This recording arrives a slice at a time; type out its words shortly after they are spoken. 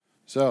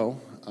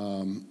So,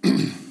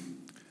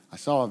 I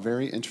saw a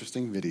very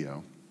interesting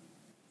video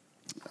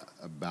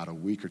about a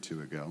week or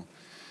two ago,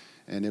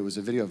 and it was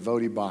a video of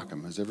Voddie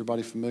Baucham. Is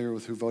everybody familiar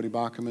with who Voddie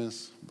Baucham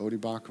is? Voddie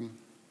Baucham?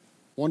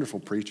 Wonderful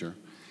preacher.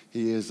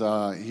 He is,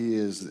 I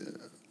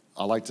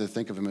like to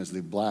think of him as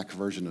the black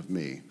version of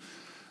me.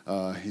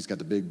 He's got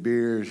the big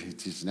beard.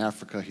 He's in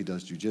Africa. He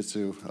does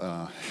jiu-jitsu.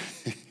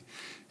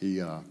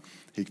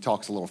 He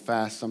talks a little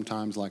fast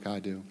sometimes like I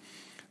do.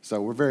 So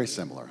we're very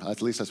similar.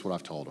 At least that's what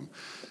I've told him.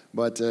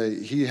 But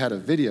he had a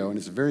video, and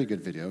it's a very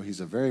good video. He's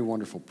a very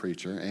wonderful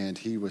preacher, and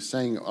he was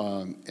saying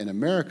in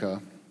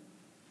America,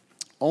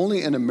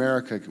 only in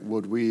America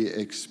would we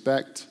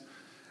expect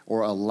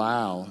or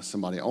allow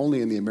somebody,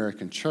 only in the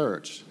American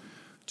church,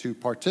 to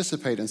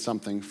participate in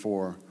something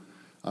for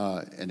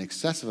an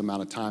excessive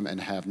amount of time and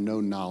have no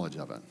knowledge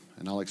of it.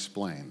 And I'll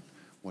explain.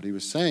 What he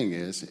was saying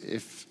is,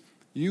 if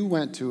you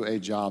went to a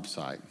job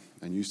site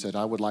and you said,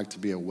 I would like to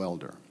be a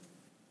welder,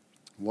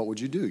 what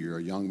would you do? You're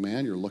a young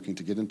man, you're looking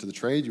to get into the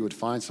trade, you would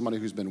find somebody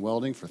who's been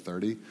welding for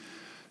 30,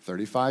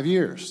 35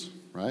 years,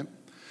 right?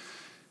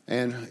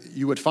 And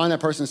you would find that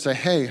person and say,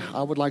 hey,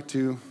 I'd like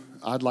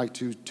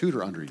to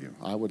tutor under you.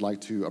 I would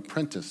like to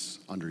apprentice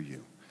under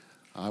you.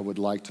 I would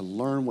like to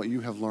learn what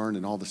you have learned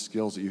and all the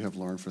skills that you have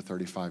learned for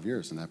 35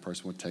 years. And that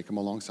person would take them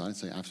alongside and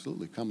say,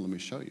 absolutely, come, let me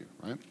show you,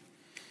 right?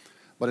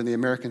 But in the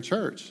American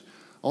church,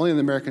 only in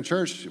the American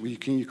church,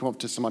 you come up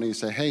to somebody and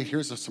say, hey,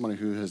 here's somebody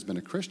who has been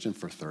a Christian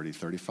for 30,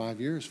 35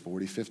 years,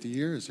 40, 50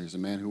 years. Here's a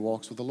man who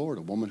walks with the Lord,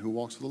 a woman who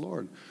walks with the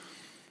Lord.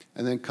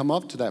 And then come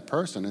up to that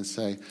person and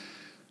say,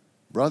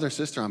 brother,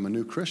 sister, I'm a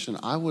new Christian.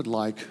 I would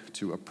like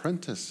to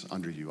apprentice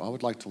under you. I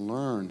would like to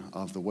learn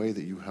of the way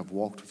that you have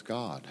walked with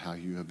God, how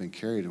you have been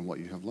carried and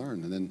what you have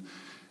learned. And then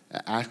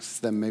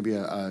ask them maybe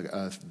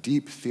a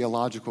deep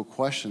theological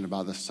question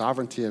about the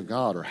sovereignty of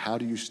God, or how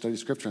do you study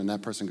Scripture? And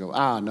that person go,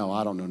 no,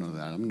 I don't know none of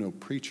that. I'm no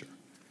preacher.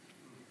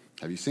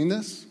 Have you seen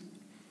this?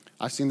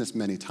 I've seen this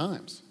many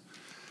times.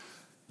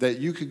 That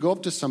you could go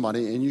up to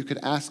somebody and you could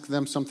ask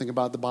them something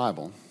about the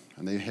Bible,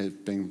 and they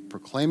have been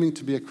proclaiming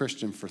to be a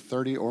Christian for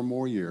 30 or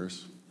more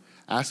years.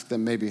 Ask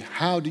them maybe,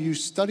 how do you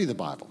study the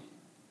Bible?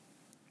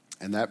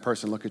 And that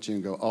person look at you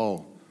and go,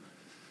 oh,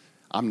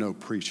 I'm no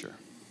preacher.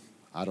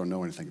 I don't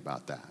know anything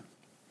about that.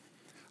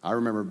 I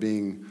remember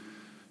being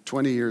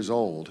 20 years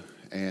old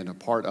and a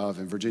part of,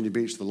 in Virginia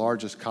Beach, the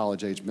largest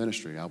college-age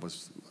ministry. I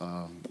was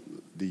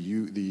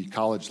the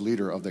college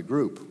leader of the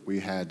group. We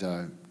had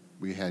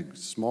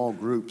small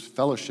groups,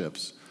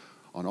 fellowships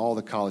on all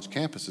the college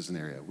campuses in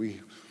the area.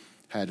 We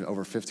had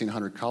over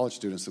 1,500 college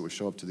students that would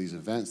show up to these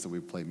events that we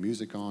would play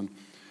music on.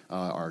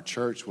 Our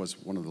church was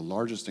one of the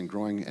largest and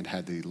growing and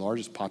had the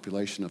largest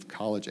population of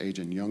college-age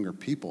and younger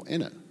people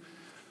in it.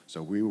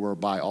 So we were,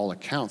 by all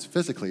accounts,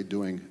 physically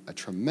doing a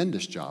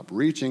tremendous job,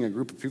 reaching a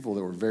group of people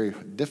that were very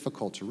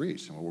difficult to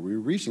reach. And what were we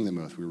reaching them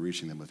with? We were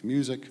reaching them with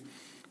music.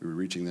 We were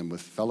reaching them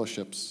with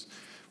fellowships.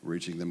 We were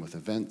reaching them with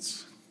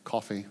events,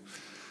 coffee.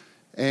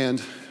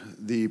 And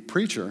the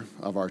preacher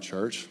of our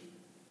church,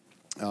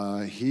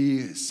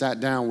 he sat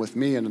down with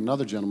me and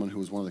another gentleman who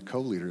was one of the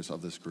co-leaders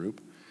of this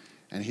group.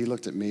 And he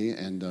looked at me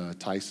and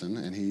Tyson,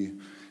 and he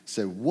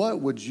said, what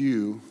would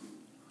you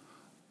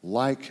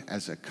like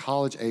as a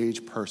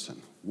college-age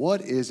person?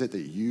 What is it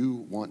that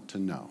you want to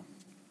know?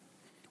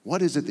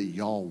 What is it that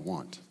y'all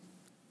want?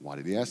 Why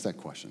did he ask that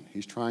question?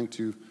 He's trying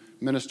to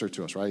minister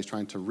to us, right? He's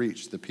trying to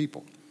reach the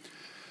people.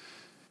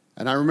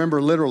 And I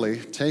remember literally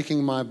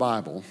taking my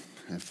Bible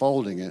and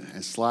folding it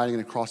and sliding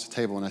it across the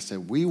table, and I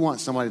said, we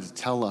want somebody to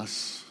tell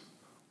us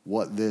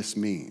what this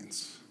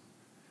means.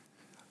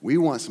 We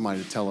want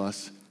somebody to tell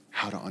us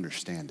how to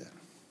understand it.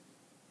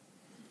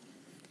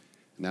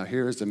 Now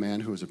here is a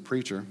man who is a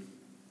preacher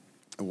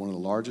at one of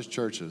the largest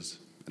churches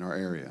in our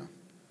area.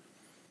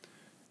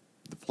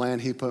 The plan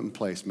he put in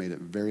place made it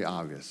very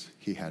obvious.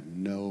 He had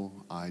no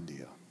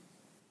idea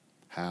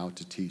how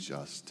to teach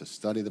us to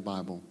study the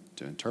Bible,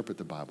 to interpret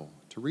the Bible,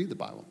 to read the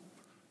Bible.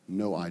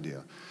 No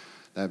idea.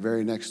 That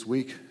very next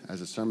week,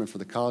 as a sermon for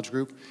the college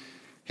group,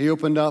 he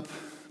opened up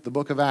the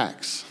book of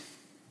Acts,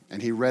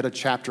 and he read a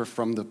chapter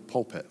from the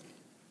pulpit,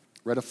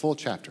 read a full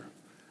chapter,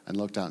 and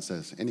looked out and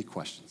says, any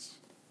questions?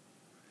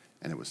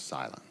 And it was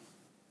silent.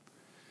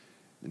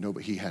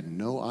 But he had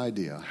no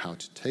idea how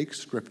to take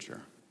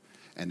Scripture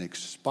and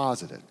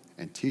exposit it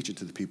and teach it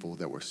to the people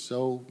that were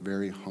so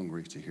very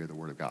hungry to hear the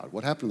Word of God.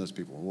 What happened to those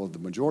people? Well, the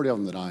majority of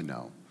them that I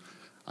know,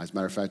 as a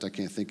matter of fact, I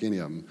can't think any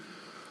of them,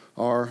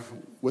 are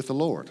with the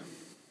Lord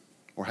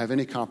or have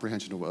any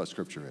comprehension of what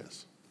Scripture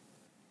is.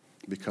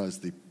 Because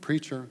the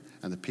preacher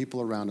and the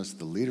people around us,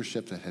 the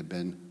leadership that had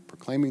been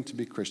proclaiming to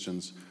be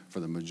Christians for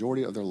the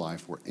majority of their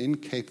life, were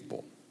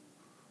incapable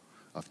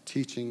of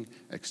teaching,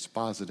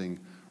 expositing,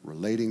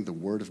 relating the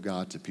Word of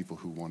God to people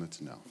who wanted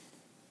to know.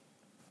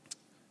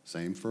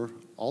 Same for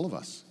all of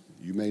us.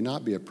 You may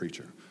not be a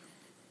preacher.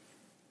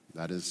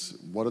 That is,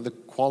 what are the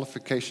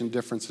qualification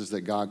differences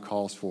that God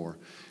calls for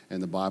in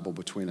the Bible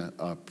between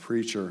a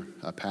preacher,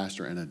 a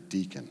pastor, and a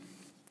deacon?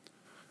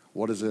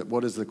 What is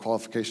the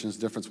qualifications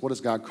difference? What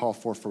does God call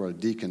for a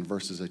deacon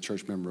versus a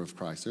church member of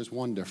Christ? There's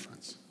one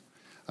difference.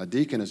 A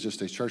deacon is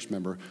just a church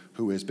member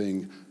who is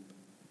being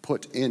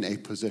put in a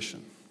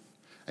position.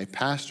 A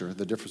pastor,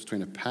 the difference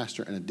between a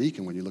pastor and a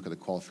deacon, when you look at the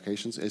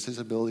qualifications, is his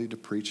ability to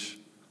preach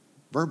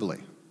verbally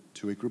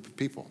to a group of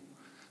people.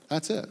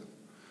 That's it.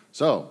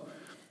 So,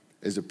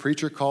 is a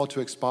preacher called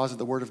to exposit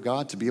the Word of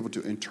God, to be able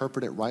to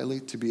interpret it rightly,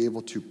 to be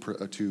able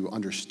to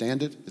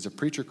understand it? Is a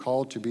preacher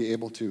called to be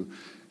able to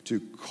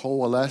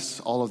coalesce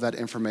all of that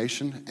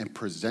information and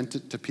present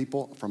it to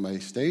people from a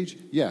stage?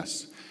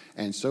 Yes.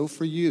 And so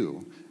for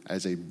you,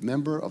 as a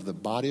member of the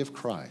body of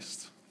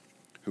Christ,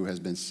 who has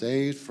been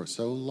saved for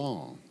so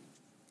long,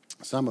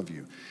 some of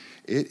you,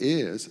 it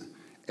is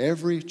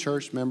every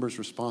church member's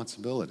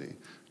responsibility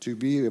to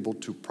be able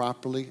to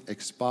properly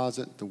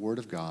exposit the Word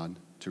of God,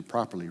 to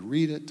properly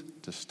read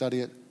it, to study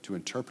it, to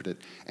interpret it,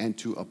 and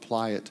to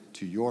apply it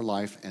to your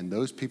life and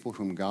those people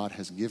whom God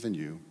has given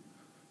you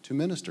to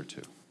minister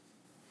to.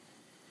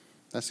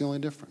 That's the only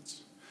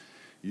difference.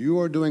 You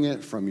are doing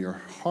it from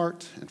your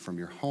heart and from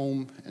your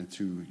home and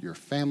to your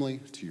family,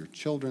 to your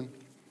children,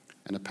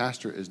 and a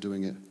pastor is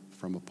doing it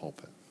from a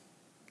pulpit.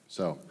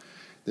 So,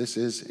 this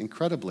is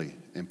incredibly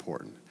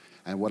important.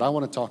 And what I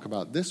want to talk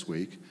about this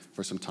week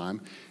for some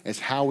time is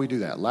how we do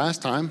that.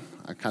 Last time,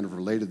 I kind of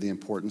related the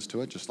importance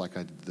to it, just like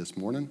I did this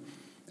morning.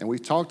 And we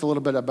talked a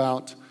little bit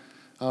about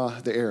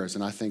the errors,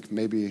 and I think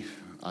maybe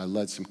I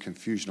led some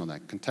confusion on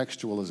that.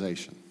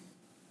 Contextualization,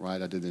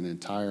 right? I did an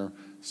entire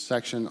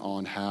section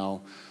on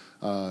how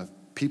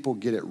people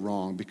get it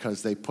wrong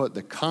because they put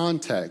the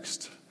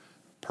context,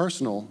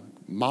 personal,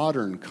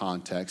 modern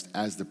context,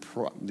 as the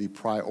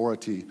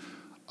priority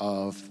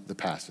of the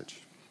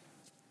passage.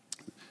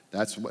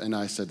 And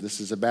I said this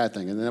is a bad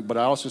thing. But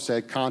I also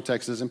said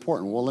context is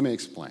important. Well, let me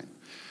explain.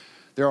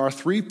 There are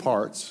 3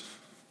 parts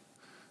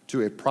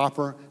to a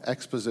proper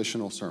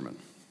expositional sermon.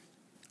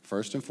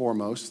 First and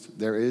foremost,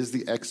 there is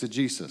the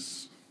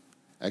exegesis.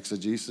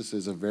 Exegesis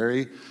is a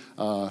very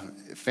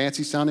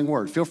fancy-sounding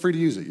word. Feel free to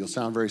use it. You'll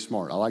sound very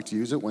smart. I like to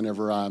use it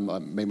whenever I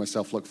make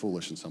myself look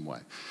foolish in some way.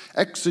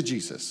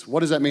 Exegesis. What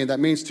does that mean? That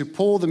means to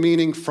pull the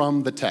meaning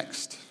from the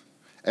text.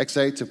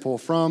 Exe, to pull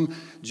from.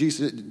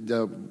 Jesus,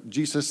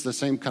 the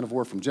same kind of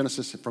word from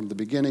Genesis, from the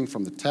beginning,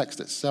 from the text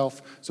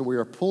itself. So we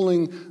are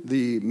pulling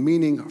the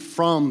meaning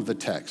from the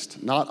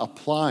text, not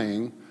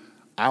applying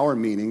our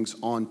meanings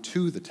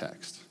onto the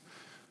text.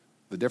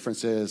 The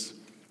difference is,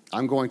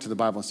 I'm going to the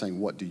Bible and saying,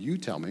 what do you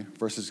tell me?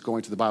 Versus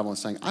going to the Bible and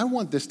saying, I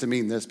want this to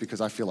mean this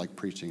because I feel like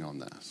preaching on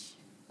this,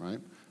 right?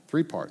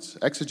 3 parts.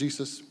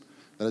 Exegesis,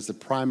 that is the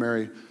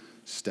primary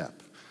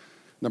step.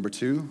 Number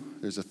 2,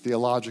 there's a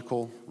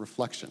theological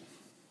reflection,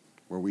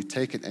 where we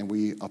take it and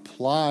we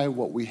apply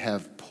what we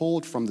have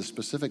pulled from the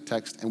specific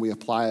text and we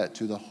apply it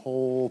to the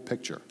whole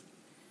picture,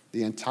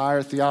 the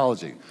entire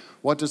theology.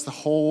 What does the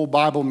whole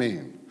Bible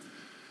mean,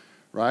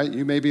 right?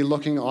 You may be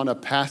looking on a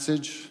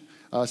passage,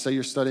 say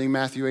you're studying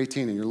Matthew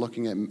 18 and you're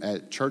looking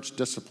at church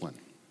discipline.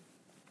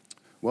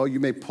 Well, you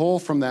may pull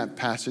from that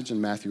passage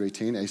in Matthew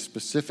 18 a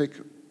specific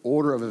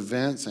order of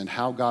events and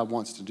how God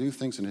wants to do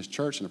things in his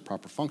church and a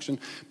proper function,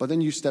 but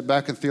then you step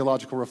back in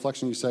theological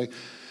reflection, you say,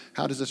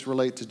 how does this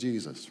relate to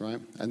Jesus, right?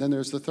 And then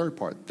there's the third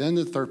part. Then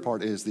the third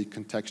part is the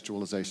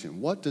contextualization.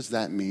 What does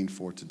that mean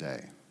for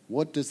today?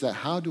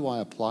 How do I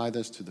apply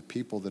this to the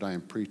people that I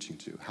am preaching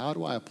to? How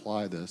do I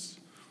apply this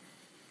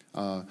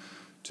to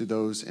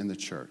those in the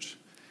church?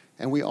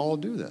 And we all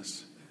do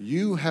this.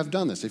 You have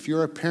done this. If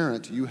you're a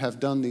parent, you have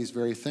done these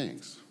very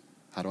things.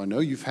 How do I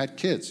know? You've had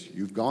kids.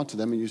 You've gone to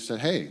them and you said,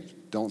 hey,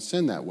 don't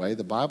sin that way.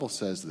 The Bible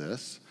says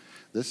this.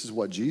 This is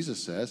what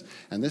Jesus says,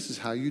 and this is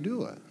how you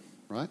do it.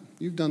 Right?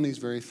 You've done these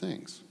very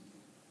things.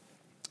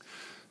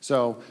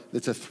 So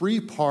it's a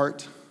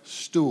 3-part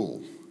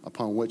stool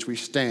upon which we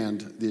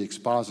stand the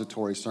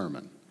expository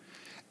sermon.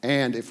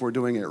 And if we're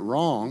doing it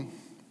wrong,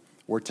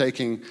 we're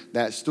taking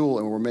that stool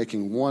and we're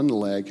making one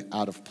leg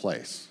out of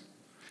place.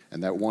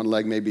 And that one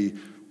leg may be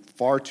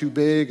far too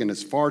big and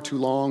it's far too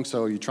long,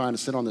 so you're trying to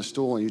sit on the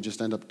stool and you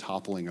just end up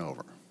toppling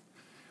over.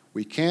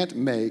 We can't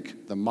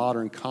make the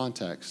modern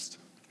context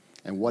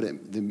and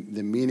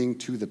the meaning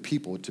to the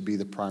people to be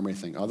the primary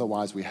thing.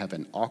 Otherwise, we have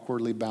an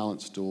awkwardly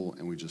balanced stool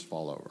and we just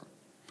fall over.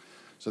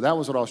 So that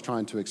was what I was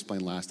trying to explain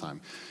last time.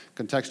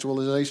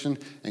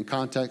 Contextualization and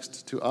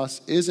context to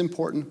us is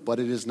important, but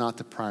it is not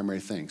the primary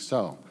thing.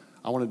 So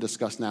I want to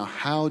discuss now,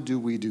 how do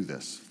we do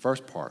this?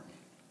 First part,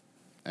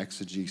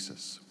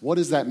 exegesis. What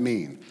does that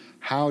mean?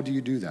 How do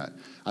you do that?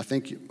 I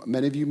think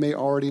many of you may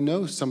already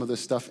know some of this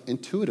stuff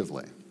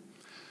intuitively,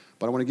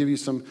 but I want to give you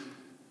some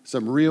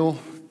real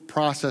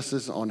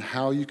processes on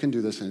how you can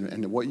do this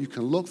and what you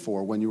can look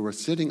for when you are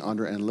sitting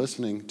under and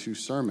listening to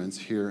sermons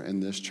here in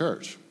this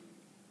church.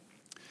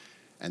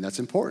 And that's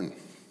important.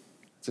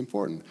 It's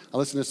important. I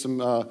listened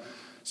to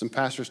some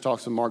pastors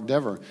talk to Mark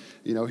Dever.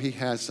 You know,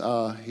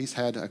 he's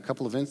had a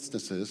couple of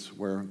instances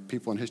where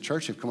people in his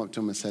church have come up to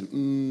him and said,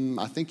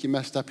 I think you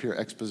messed up here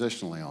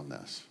expositionally on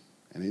this.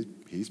 And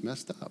he's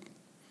messed up.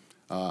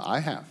 I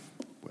have.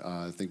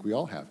 I think we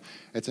all have.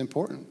 It's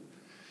important.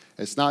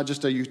 It's not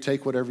just you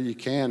take whatever you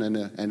can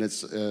and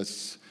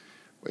it's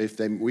If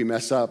we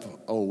mess up,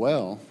 oh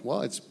well,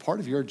 it's part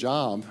of your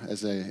job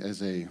as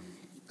a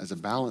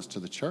balance to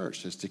the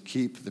church is to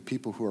keep the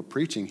people who are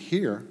preaching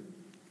here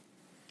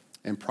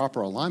in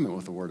proper alignment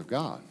with the Word of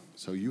God.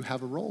 So you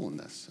have a role in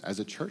this as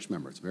a church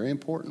member. It's very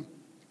important.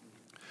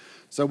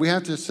 So we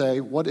have to say,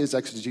 what is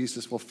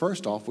exegesis? Well,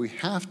 first off, we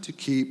have to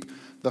keep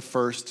the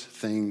first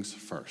things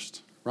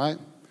first, right?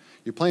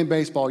 You're playing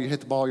baseball, you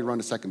hit the ball, you run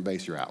to second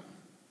base, you're out.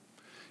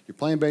 You're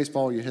playing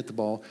baseball, you hit the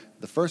ball.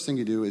 The first thing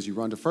you do is you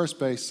run to first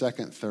base,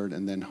 second, third,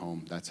 and then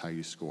home. That's how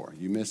you score.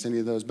 You miss any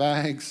of those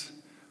bags,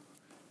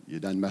 you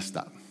done messed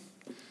up.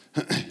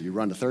 You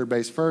run to third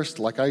base first,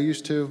 like I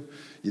used to,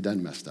 you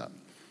done messed up.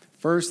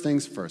 First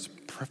things first.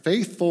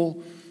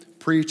 Faithful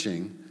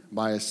preaching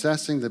by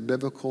assessing the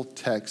biblical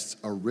text's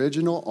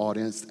original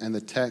audience and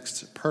the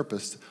text's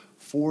purpose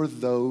for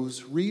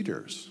those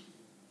readers,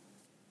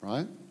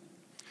 right?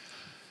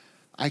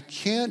 I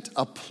can't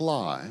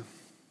apply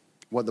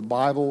what the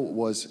Bible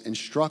was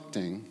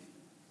instructing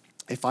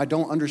if I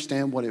don't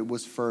understand what it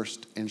was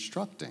first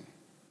instructing,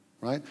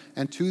 right?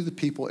 And to the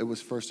people it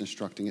was first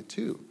instructing it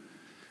to.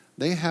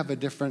 They had a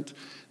different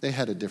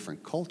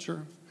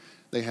culture,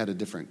 they had a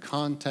different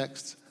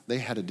context, they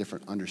had a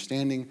different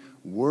understanding.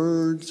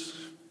 Words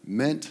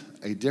meant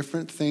a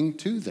different thing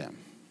to them,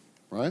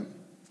 right?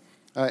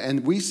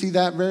 And we see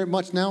that very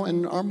much now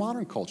in our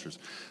modern cultures.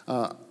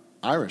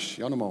 Irish,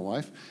 y'all know my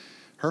wife,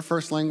 her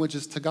first language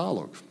is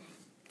Tagalog.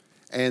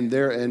 And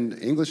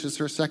English is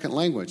her second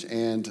language.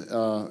 And,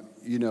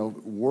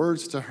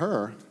 words to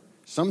her,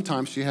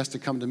 sometimes she has to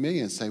come to me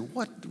and say,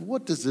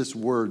 what does this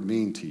word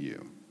mean to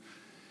you?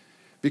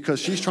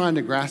 Because she's trying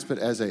to grasp it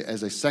as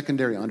a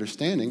secondary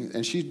understanding,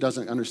 and she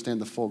doesn't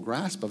understand the full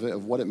grasp of it,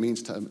 of what it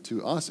means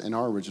to us in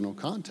our original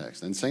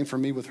context. And same for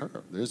me with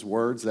her. There's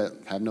words that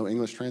have no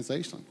English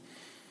translation.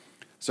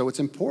 So it's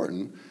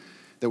important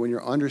that when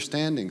you're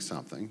understanding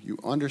something, you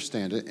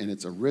understand it in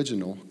its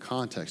original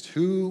context.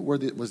 Who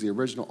was the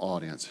original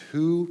audience?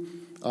 Who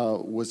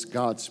was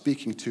God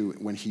speaking to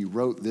when he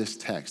wrote this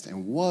text?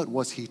 And what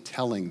was he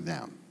telling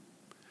them?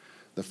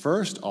 The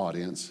first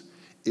audience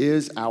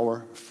is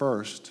our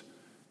first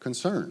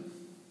concern.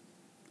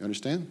 You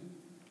understand?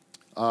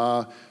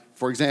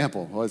 For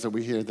example,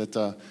 we hear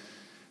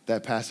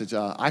that passage,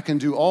 I can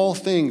do all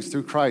things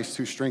through Christ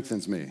who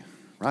strengthens me,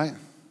 right?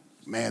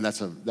 Man,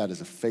 that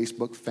is a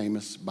Facebook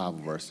famous Bible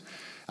verse.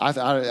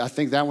 I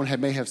think that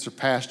one may have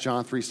surpassed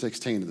John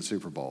 3:16 at the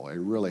Super Bowl. It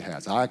really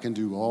has. I can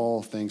do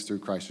all things through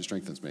Christ who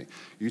strengthens me.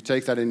 You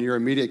take that in your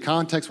immediate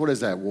context, what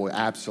is that? Well,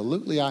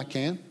 absolutely I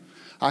can.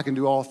 I can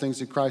do all things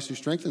through Christ who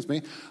strengthens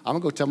me. I'm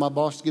going to go tell my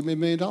boss to give me $1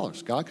 million.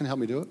 God can help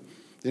me do it,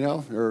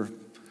 or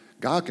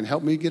God can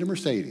help me get a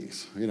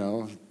Mercedes,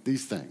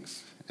 these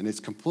things. And it's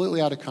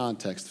completely out of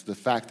context, the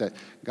fact that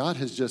God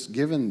has just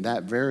given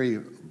that very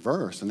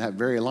verse and that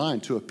very line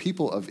to a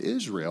people of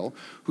Israel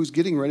who's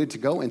getting ready to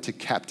go into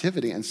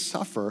captivity and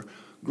suffer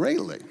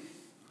greatly.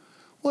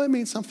 Well, it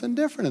means something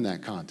different in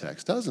that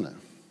context, doesn't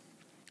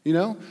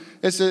it?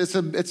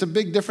 It's a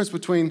big difference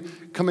between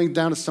coming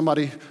down to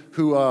somebody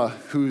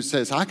who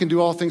says, I can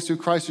do all things through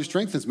Christ who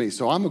strengthens me,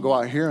 so I'm going to go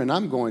out here and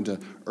I'm going to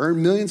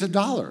earn millions of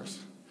dollars,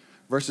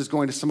 versus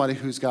going to somebody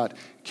who's got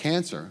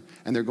cancer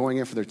and they're going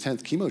in for their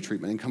 10th chemo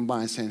treatment and come by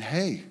and saying,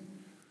 hey,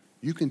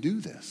 you can do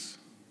this.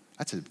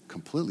 That's a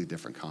completely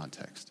different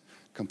context,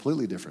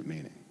 completely different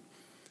meaning.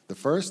 The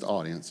first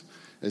audience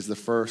is the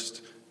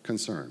first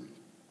concern.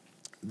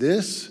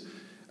 This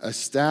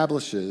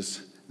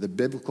establishes the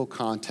biblical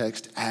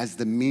context as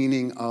the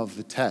meaning of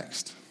the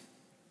text,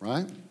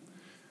 right?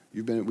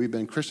 We've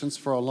been Christians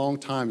for a long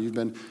time. You've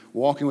been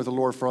walking with the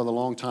Lord for a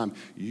long time.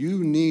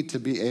 You need to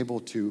be able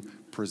to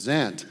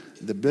present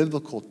the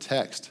biblical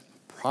text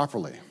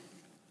properly.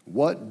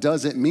 What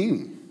does it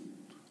mean?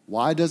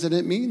 Why doesn't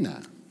it mean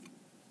that?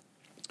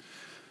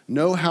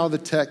 Know how the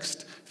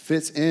text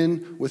fits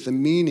in with the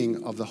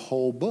meaning of the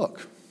whole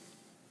book.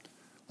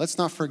 Let's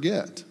not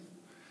forget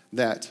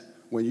that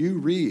when you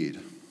read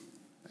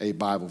a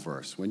Bible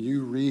verse, when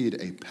you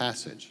read a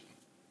passage,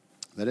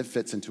 that it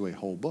fits into a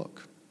whole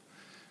book.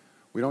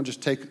 We don't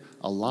just take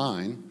a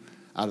line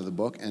out of the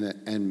book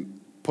and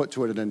put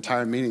to it an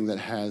entire meaning that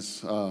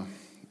has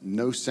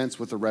no sense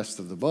with the rest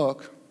of the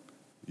book.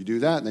 You do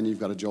that, and then you've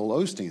got a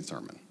Joel Osteen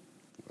sermon.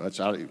 Which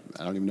I don't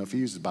even know if he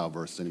uses Bible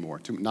verses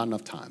anymore. Not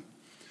enough time.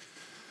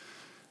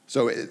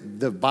 So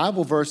the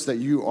Bible verse that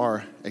you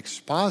are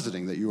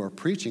expositing, that you are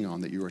preaching on,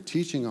 that you are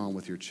teaching on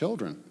with your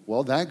children,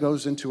 well, that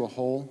goes into a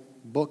whole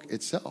book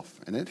itself,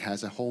 and it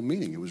has a whole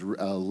meaning. It was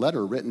a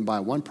letter written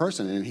by one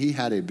person, and he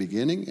had a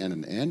beginning and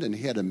an end, and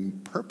he had a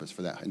purpose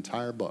for that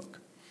entire book.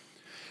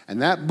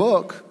 And that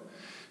book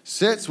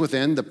sits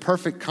within the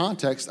perfect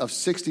context of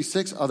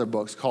 66 other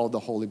books called the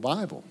Holy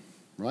Bible,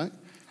 right?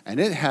 And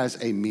it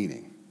has a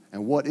meaning.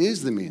 And what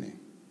is the meaning?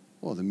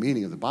 Well, the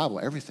meaning of the Bible,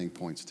 everything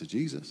points to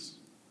Jesus,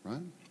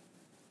 right?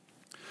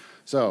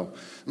 So,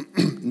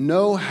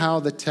 know how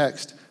the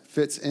text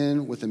fits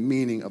in with the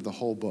meaning of the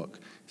whole book.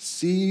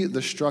 See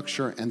the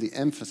structure and the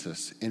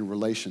emphasis in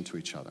relation to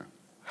each other.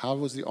 How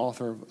was the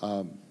author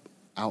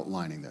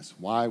outlining this?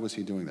 Why was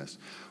he doing this?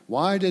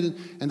 Why did,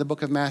 in the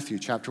book of Matthew,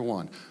 chapter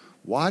 1,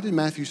 why did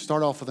Matthew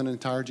start off with an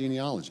entire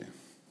genealogy?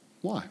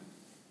 Why?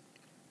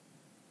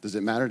 Does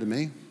it matter to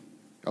me?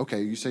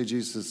 Okay, you say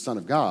Jesus is the Son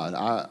of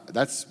God.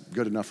 That's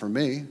good enough for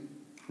me,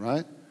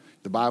 right?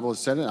 The Bible has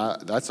said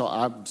it. That's all.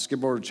 I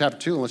skip over to chapter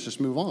 2 and let's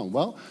just move on.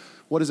 Well,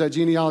 what is that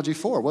genealogy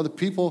for? Well, the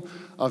people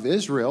of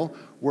Israel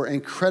were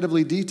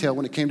incredibly detailed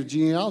when it came to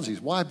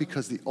genealogies. Why?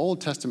 Because the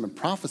Old Testament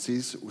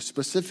prophecies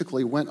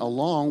specifically went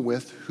along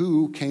with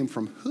who came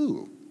from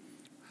who.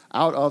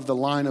 Out of the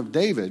line of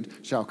David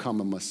shall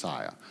come a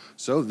Messiah.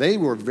 So they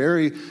were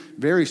very,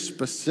 very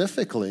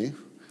specifically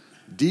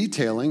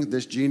detailing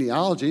this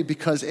genealogy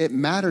because it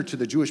mattered to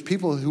the Jewish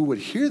people who would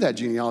hear that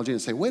genealogy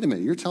and say, wait a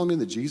minute, you're telling me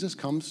that Jesus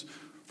comes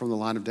from the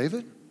line of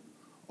David?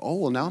 Oh,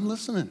 well, now I'm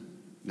listening.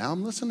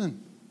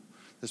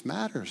 This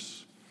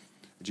matters.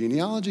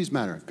 Genealogies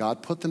matter.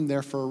 God put them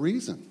there for a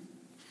reason.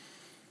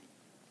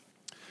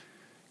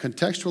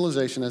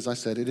 Contextualization, as I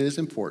said, it is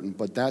important,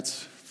 but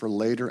that's for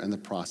later in the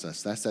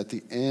process. That's at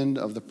the end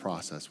of the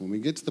process. When we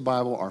get to the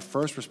Bible, our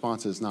first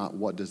response is not,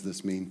 what does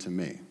this mean to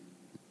me?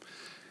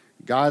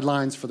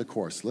 Guidelines for the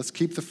course. Let's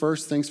keep the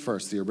first things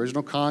first. The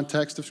original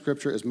context of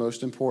Scripture is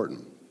most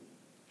important.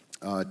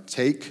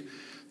 Take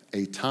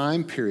a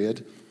time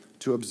period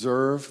to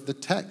observe the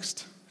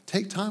text.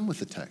 Take time with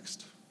the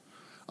text.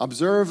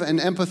 Observe and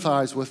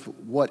empathize with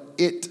what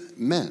it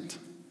meant.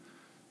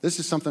 This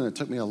is something that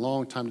took me a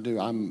long time to do.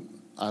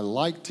 I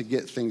like to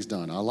get things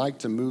done. I like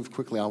to move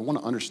quickly. I want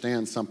to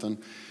understand something,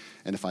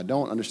 and if I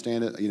don't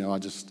understand it, I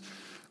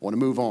want to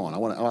move on.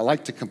 I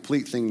like to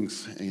complete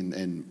things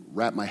and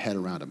wrap my head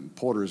around it.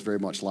 Porter is very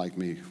much like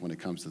me when it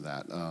comes to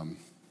that.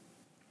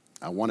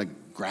 I want to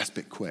grasp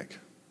it quick.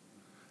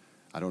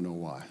 I don't know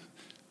why.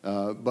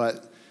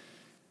 But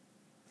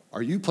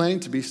are you planning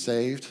to be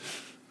saved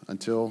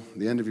until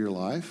the end of your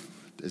life?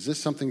 Is this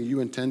something you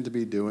intend to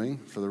be doing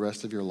for the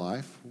rest of your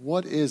life?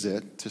 What is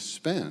it to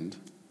spend?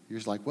 You're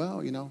just like,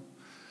 well,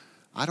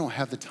 I don't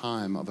have the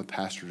time of a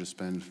pastor to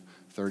spend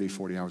 30,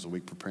 40 hours a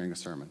week preparing a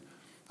sermon.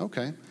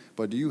 Okay,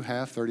 but do you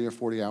have 30 or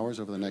 40 hours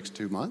over the next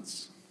 2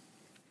 months?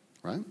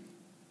 Right?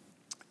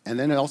 And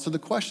then also the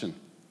question,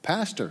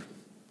 Pastor,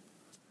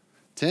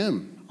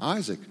 Tim,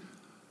 Isaac,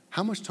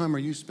 how much time are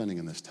you spending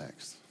in this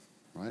text?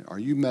 Right? Are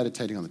you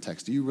meditating on the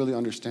text? Do you really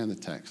understand the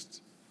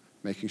text?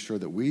 Making sure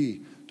that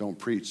we don't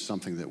preach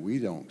something that we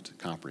don't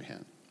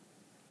comprehend.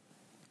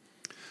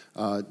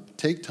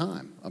 Take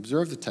time.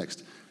 Observe the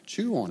text.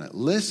 Chew on it.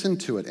 Listen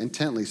to it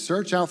intently.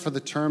 Search out for the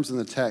terms in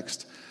the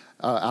text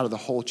out of the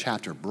whole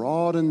chapter.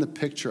 Broaden the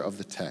picture of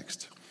the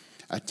text.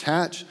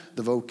 Attach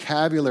the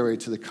vocabulary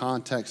to the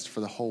context for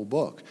the whole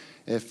book.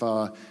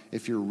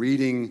 If you're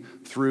reading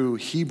through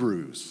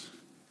Hebrews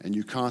and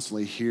you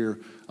constantly hear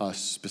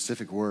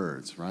specific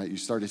words, right? You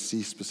start to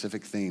see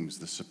specific themes,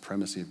 the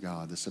supremacy of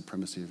God, the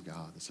supremacy of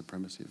God, the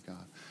supremacy of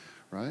God,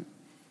 right?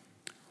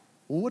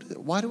 Well,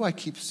 why do I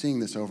keep seeing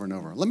this over and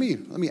over? Let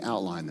me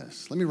outline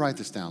this. Let me write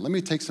this down. Let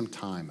me take some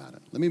time at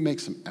it. Let me make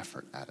some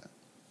effort at it.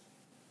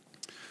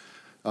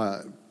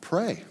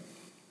 Pray.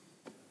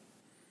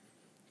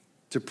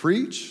 To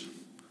preach,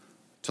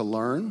 to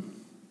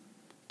learn,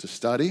 to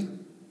study,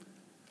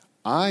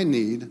 I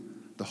need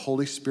the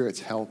Holy Spirit's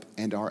help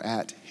and are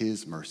at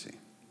His mercy.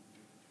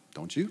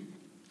 Don't you?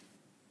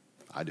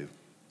 I do.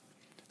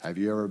 Have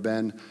you ever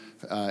been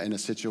in a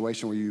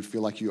situation where you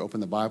feel like you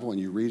open the Bible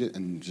and you read it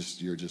and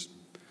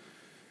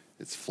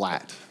it's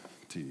flat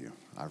to you?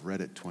 I've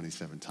read it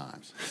 27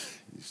 times.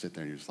 You sit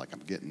there and you're just like, I'm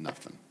getting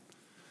nothing.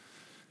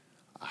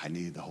 I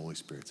need the Holy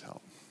Spirit's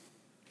help.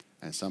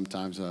 And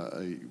sometimes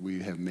we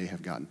may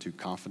have gotten too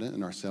confident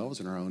in ourselves,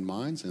 in our own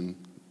minds, and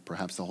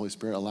perhaps the Holy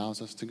Spirit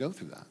allows us to go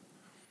through that.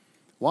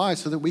 Why?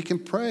 So that we can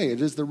pray. It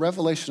is the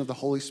revelation of the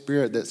Holy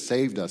Spirit that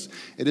saved us.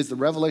 It is the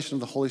revelation of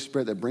the Holy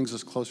Spirit that brings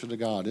us closer to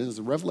God. It is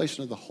the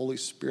revelation of the Holy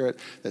Spirit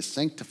that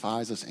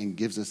sanctifies us and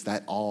gives us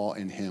that awe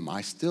in Him. I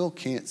still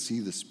can't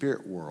see the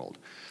spirit world.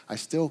 I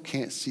still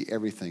can't see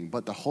everything,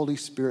 but the Holy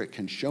Spirit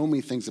can show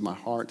me things in my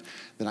heart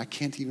that I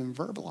can't even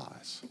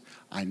verbalize.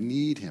 I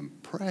need Him.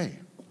 Pray.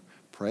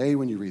 Pray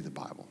when you read the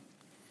Bible.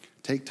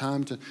 Take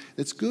time to,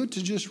 it's good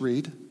to just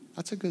read.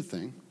 That's a good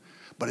thing.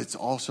 But it's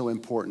also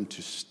important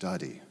to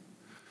study,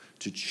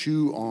 to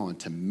chew on,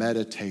 to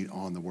meditate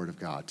on the Word of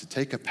God, to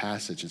take a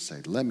passage and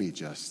say, let me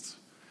just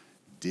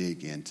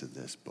dig into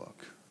this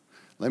book.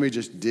 Let me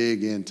just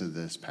dig into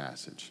this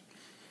passage.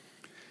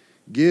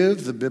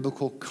 Give the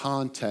biblical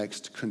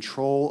context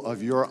control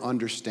of your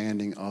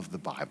understanding of the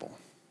Bible.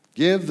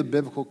 Give the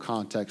biblical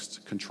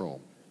context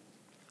control.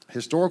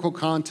 Historical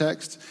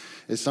context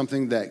is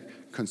something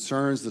that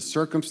concerns the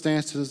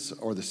circumstances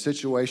or the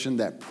situation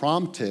that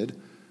prompted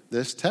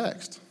this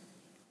text.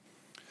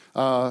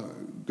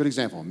 Good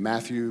example,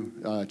 Matthew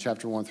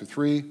chapter 1 through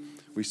 3,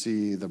 we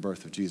see the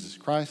birth of Jesus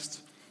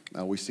Christ.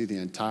 We see the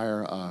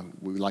entire,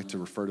 we like to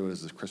refer to it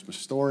as the Christmas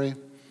story,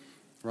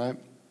 right?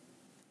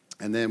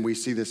 And then we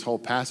see this whole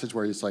passage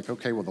where it's like,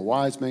 okay, well, the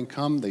wise men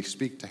come, they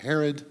speak to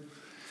Herod,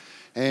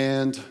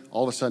 and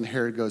all of a sudden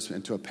Herod goes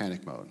into a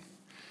panic mode.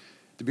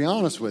 To be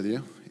honest with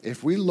you,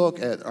 if we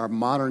look at our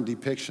modern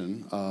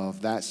depiction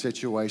of that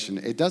situation,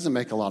 it doesn't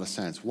make a lot of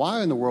sense.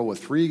 Why in the world would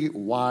three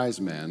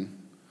wise men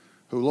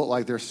who look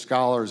like they're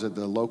scholars at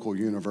the local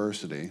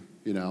university,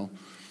 who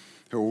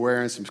are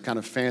wearing some kind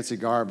of fancy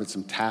garb and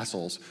some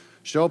tassels,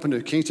 show up into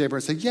a king's chamber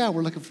and say, yeah,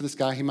 we're looking for this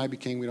guy. He might be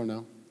king. We don't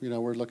know.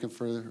 We're looking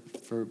for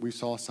we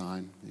saw a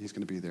sign. He's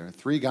going to be there.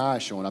 Three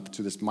guys showing up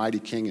to this mighty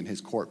king in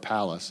his court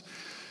palace.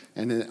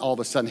 And then all of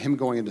a sudden, him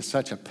going into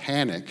such a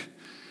panic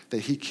that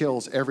he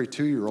kills every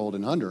 2-year-old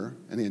and under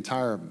in the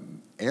entire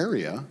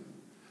area.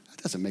 That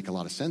doesn't make a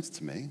lot of sense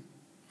to me.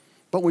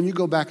 But when you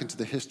go back into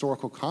the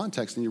historical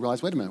context and you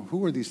realize, wait a minute, who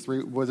were these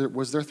three?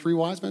 Was there three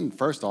wise men?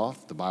 First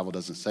off, the Bible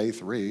doesn't say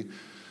three.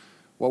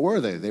 What were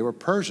they? They were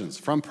Persians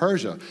from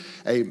Persia,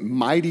 a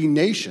mighty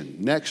nation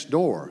next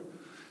door.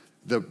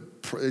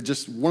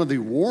 Just one of the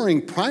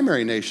warring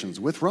primary nations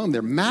with Rome.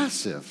 They're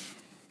massive.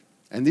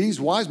 And these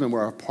wise men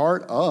were a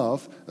part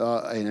of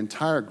an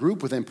entire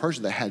group within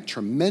Persia that had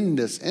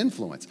tremendous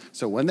influence.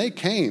 So when they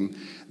came,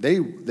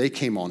 they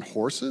came on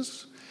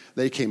horses.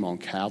 They came on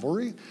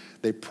cavalry.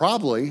 They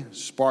probably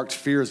sparked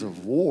fears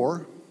of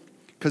war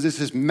because it's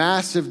this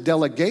massive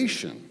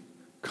delegation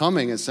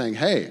coming and saying,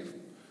 hey,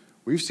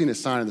 we've seen a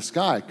sign in the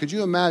sky. Could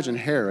you imagine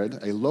Herod,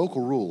 a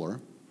local ruler,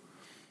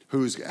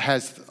 who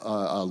has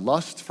a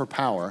lust for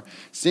power,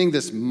 seeing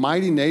this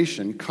mighty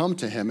nation come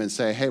to him and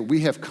say, hey,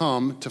 we have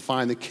come to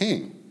find the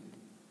king?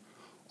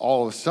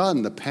 All of a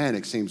sudden, the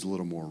panic seems a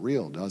little more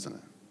real, doesn't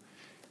it?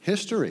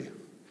 History.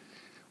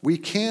 We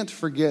can't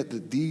forget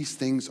that these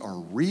things are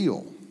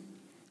real,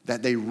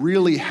 that they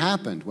really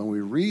happened when we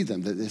read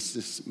them, that it's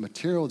this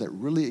material that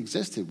really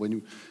existed. When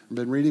you've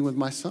been reading with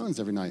my sons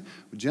every night,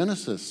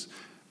 Genesis,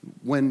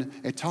 when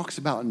it talks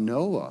about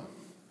Noah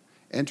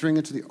entering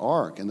into the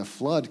ark and the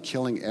flood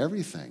killing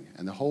everything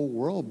and the whole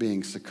world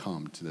being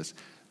succumbed to this.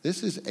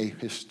 This is a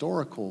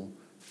historical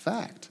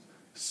fact,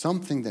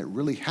 something that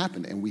really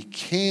happened, and we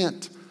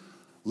can't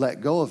let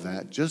go of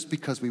that just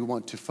because we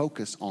want to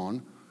focus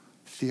on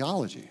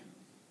theology.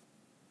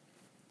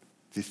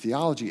 The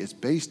theology is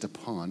based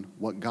upon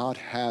what God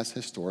has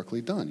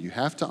historically done. You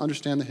have to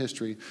understand the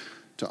history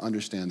to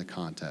understand the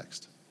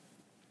context.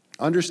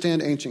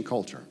 Understand ancient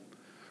culture.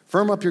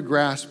 Firm up your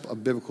grasp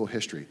of biblical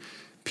history.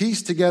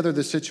 Piece together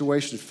the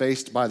situation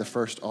faced by the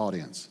first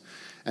audience.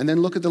 And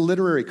then look at the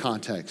literary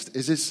context.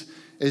 Is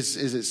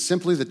it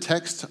simply the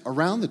text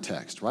around the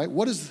text, right?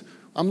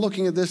 I'm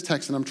looking at this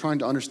text and I'm trying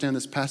to understand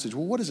this passage.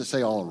 Well, what does it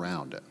say all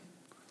around it?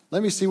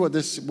 Let me see what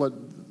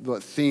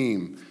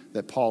theme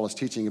that Paul is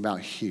teaching about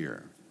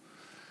here.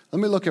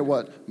 Let me look at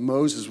what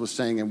Moses was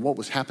saying and what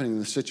was happening in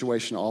the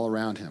situation all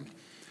around him.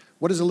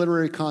 What does the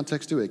literary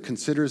context do? It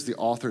considers the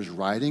author's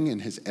writing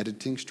and his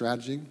editing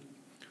strategy.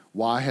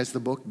 Why has the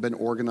book been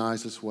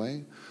organized this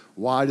way?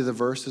 Why do the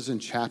verses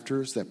and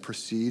chapters that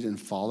precede and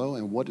follow,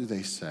 and what do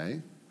they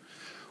say?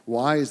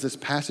 Why is this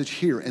passage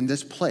here in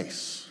this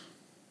place?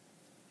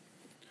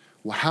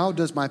 Well, how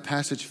does my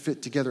passage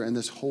fit together in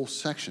this whole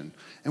section?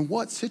 And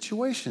what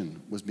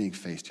situation was being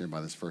faced here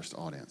by this first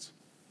audience?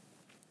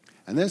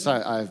 And this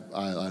I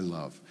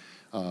love.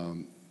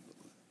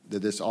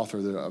 That this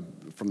author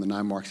from the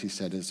 9 Marks, he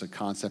said, is a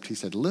concept. He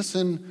said,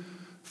 listen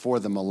for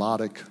the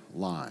melodic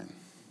line.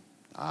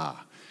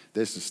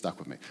 This has stuck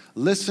with me.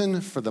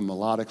 Listen for the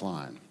melodic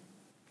line.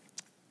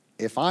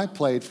 If I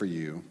played for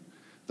you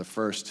the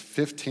first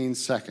 15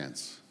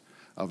 seconds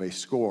of a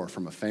score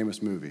from a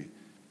famous movie,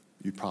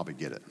 you'd probably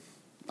get it.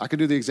 I could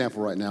do the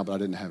example right now, but I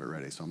didn't have it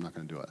ready, so I'm not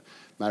going to do it.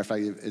 Matter of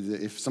fact,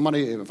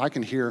 if I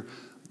can hear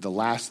the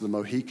Last of the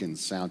Mohicans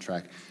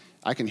soundtrack,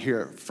 I can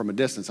hear it from a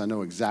distance. I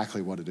know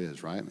exactly what it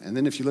is, right? And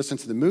then if you listen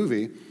to the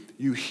movie,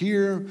 you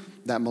hear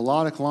that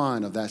melodic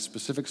line of that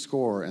specific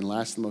score in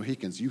Last of the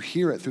Mohicans. You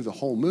hear it through the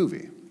whole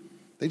movie.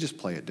 They just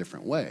play it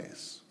different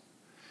ways.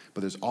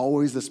 But there's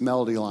always this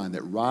melody line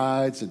that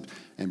rides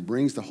and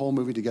brings the whole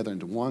movie together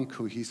into one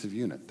cohesive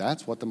unit.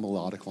 That's what the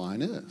melodic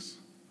line is.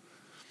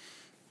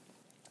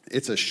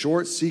 It's a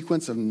short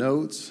sequence of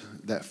notes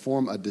that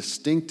form a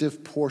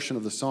distinctive portion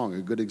of the song.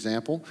 A good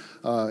example,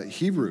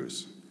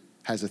 Hebrews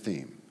has a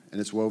theme, and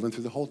it's woven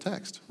through the whole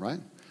text, right?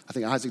 I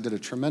think Isaac did a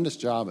tremendous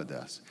job at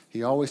this.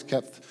 He always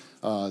kept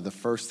the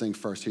first thing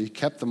first. He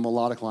kept the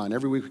melodic line.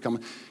 Every week we come.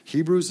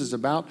 Hebrews is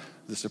about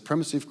the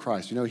supremacy of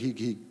Christ.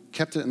 He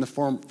kept it in the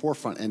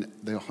forefront, and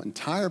the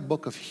entire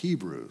book of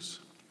Hebrews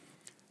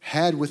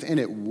had within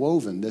it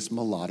woven this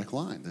melodic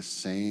line, the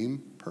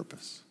same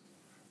purpose,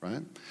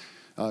 right?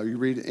 You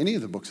read any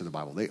of the books of the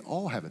Bible, they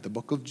all have it. The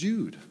book of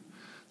Jude.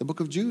 The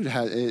book of Jude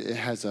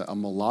has a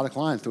melodic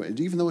line through it,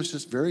 even though it's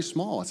just very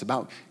small. It's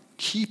about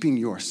keeping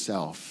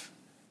yourself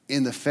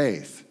in the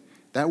faith.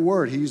 That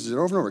word, he uses it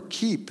over and over.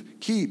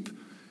 Keep,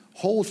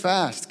 hold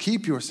fast,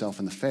 keep yourself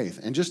in the faith.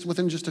 And just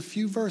within just a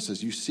few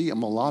verses, you see a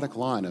melodic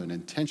line of an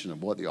intention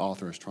of what the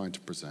author is trying to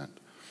present.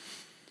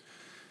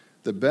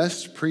 The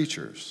best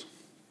preachers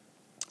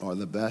are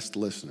the best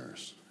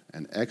listeners,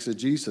 and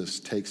exegesis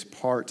takes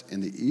part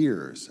in the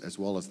ears as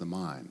well as the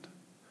mind.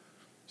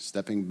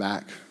 Stepping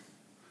back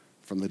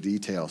from the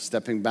details,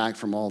 stepping back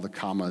from all the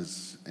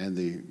commas and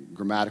the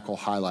grammatical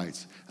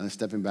highlights, and then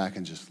stepping back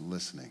and just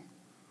listening.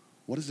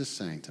 What is this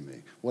saying to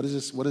me? What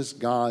is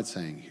God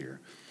saying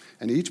here?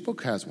 And each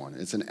book has one.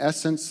 It's an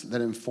essence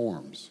that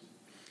informs.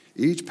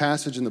 Each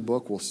passage in the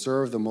book will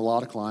serve the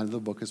melodic line of the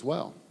book as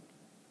well.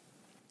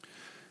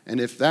 And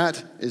if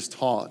that is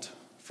taught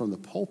from the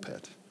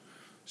pulpit,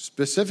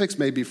 specifics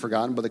may be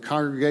forgotten, but the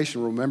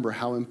congregation will remember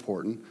how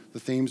important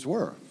the themes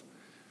were.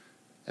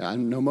 And I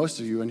know most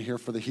of you in here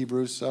for the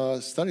Hebrews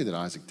study that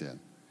Isaac did.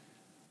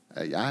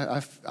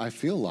 I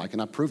feel like,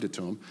 and I proved it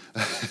to him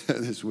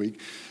this week,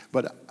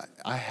 but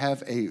I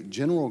have a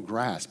general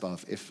grasp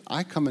of if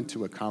I come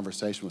into a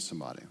conversation with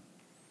somebody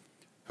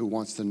who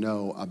wants to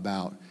know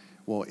about,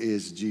 well,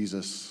 is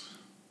Jesus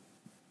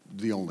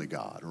the only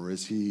God? Or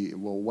is he,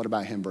 well, what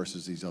about him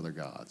versus these other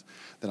gods?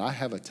 Then I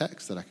have a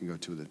text that I can go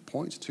to that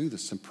points to the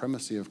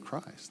supremacy of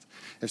Christ.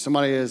 If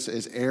somebody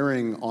is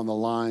erring on the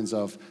lines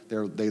of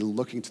they're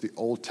looking to the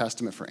Old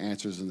Testament for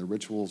answers and the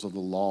rituals of the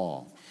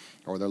law,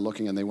 or they're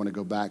looking and they want to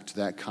go back to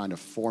that kind of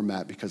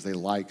format because they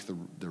like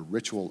the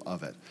ritual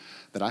of it,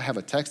 that I have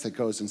a text that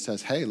goes and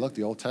says, hey, look,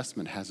 the Old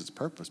Testament has its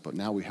purpose, but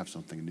now we have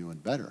something new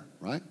and better,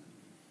 right?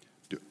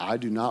 I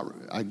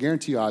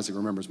guarantee you Isaac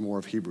remembers more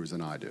of Hebrews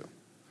than I do.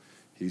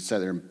 He sat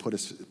there and put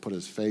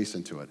his face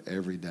into it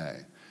every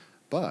day.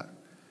 But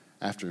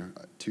after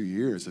 2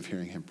 years of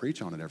hearing him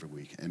preach on it every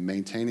week and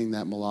maintaining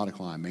that melodic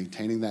line,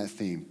 maintaining that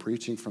theme,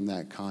 preaching from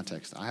that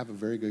context, I have a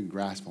very good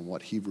grasp on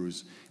what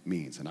Hebrews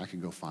means, and I can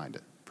go find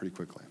it pretty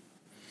quickly.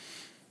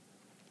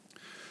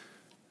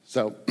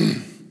 So,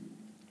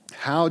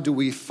 how do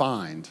we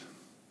find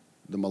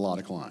the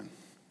melodic line?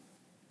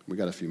 We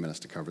got a few minutes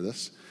to cover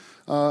this.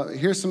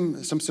 Here's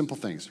some simple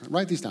things.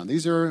 Write these down.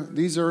 These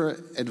are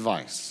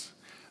advice.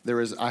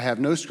 I have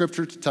no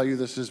scripture to tell you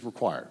this is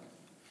required.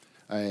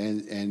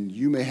 And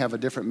you may have a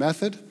different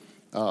method.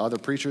 Other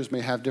preachers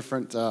may have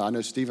different. I know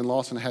Stephen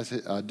Lawson has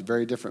a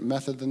very different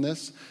method than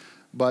this.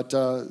 But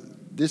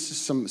this is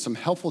some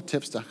helpful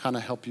tips to kind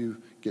of help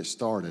you get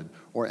started,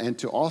 and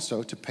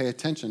to pay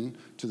attention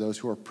to those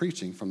who are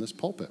preaching from this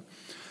pulpit.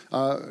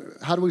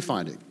 How do we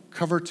find it?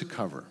 Cover to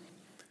cover.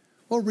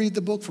 Well, read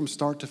the book from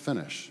start to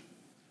finish,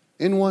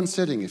 in one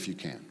sitting if you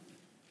can.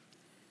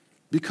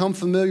 Become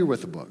familiar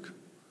with the book.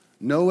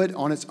 Know it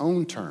on its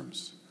own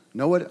terms.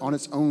 Know it on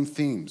its own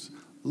themes.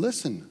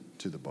 Listen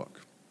to the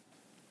book.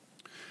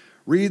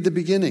 Read the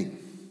beginning,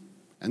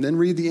 and then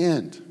read the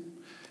end.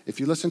 If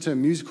you listen to a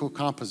musical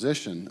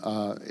composition,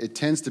 it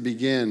tends to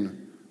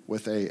begin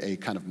with a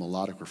kind of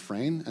melodic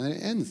refrain, and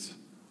it ends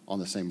on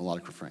the same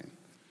melodic refrain.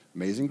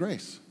 Amazing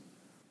Grace.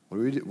 What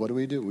do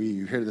we do? We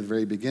hear it at the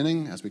very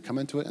beginning as we come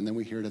into it, and then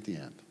we hear it at the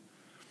end.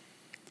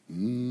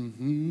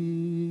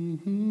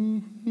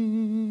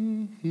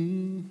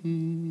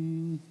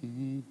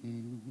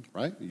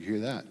 Right? You hear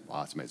that.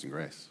 Wow, it's Amazing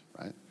Grace,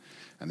 right?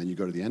 And then you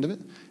go to the end of it,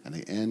 and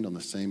they end on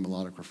the same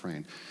melodic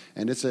refrain.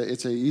 And it's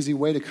an easy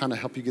way to kind of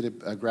help you get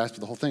a grasp of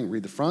the whole thing.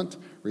 Read the front,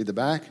 read the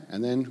back,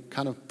 and then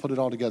kind of put it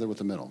all together with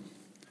the middle.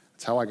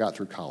 That's how I got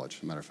through college,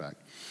 as a matter of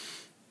fact.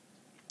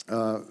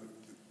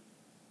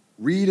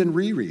 Read and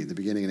reread the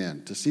beginning and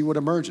end to see what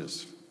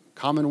emerges.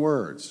 Common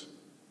words,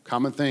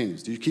 common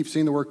things. Do you keep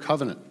seeing the word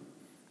covenant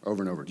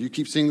over and over? Do you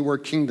keep seeing the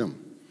word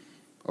kingdom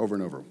over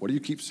and over? What do you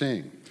keep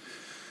seeing?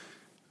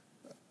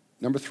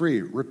 Number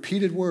 3,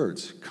 repeated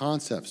words,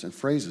 concepts, and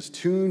phrases.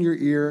 Tune your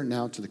ear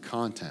now to the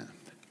content.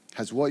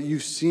 Has what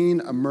you've seen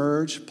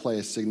emerge play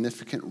a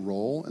significant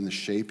role in the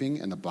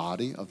shaping and the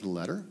body of the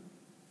letter?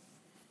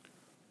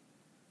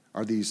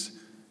 Are these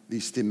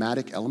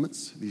thematic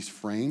elements, these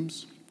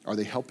frames, are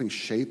they helping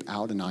shape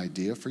out an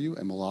idea for you,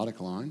 a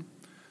melodic line?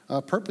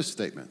 Purpose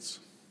statements.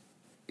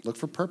 Look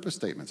for purpose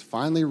statements.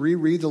 Finally,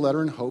 reread the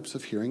letter in hopes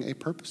of hearing a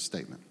purpose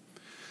statement.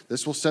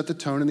 This will set the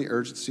tone and the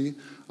urgency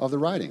of the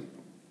writing.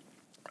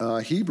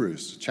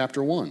 Hebrews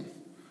chapter 1,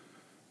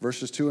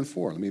 verses 2 and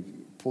 4. Let me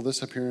pull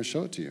this up here and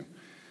show it to you.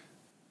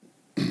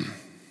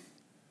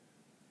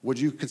 Would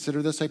you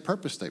consider this a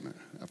purpose statement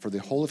for the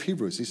whole of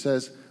Hebrews? He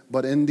says,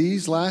 but in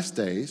these last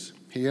days,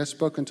 he has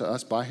spoken to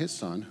us by his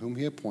Son, whom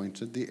he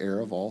appointed the heir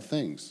of all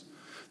things,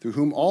 through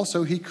whom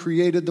also he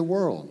created the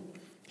world.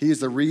 He is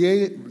the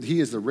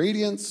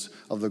radiance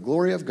of the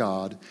glory of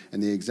God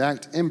and the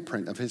exact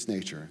imprint of his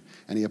nature,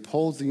 and he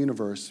upholds the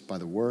universe by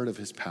the word of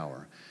his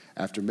power.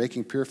 After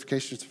making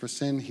purifications for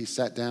sin, he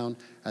sat down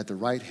at the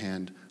right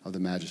hand of the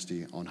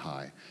Majesty on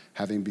high,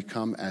 having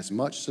become as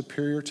much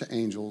superior to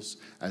angels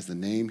as the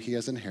name he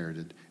has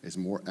inherited is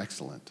more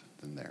excellent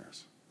than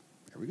theirs.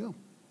 There we go.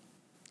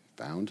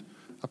 Found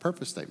a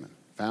purpose statement.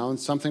 Found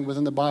something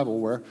within the Bible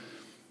where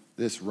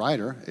this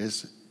writer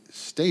is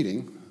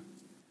stating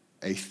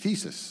a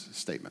thesis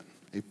statement,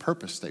 a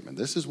purpose statement.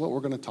 This is what we're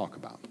going to talk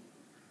about.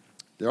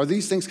 There are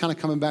these things kind of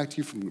coming back to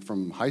you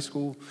from high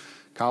school,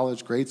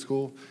 college, grade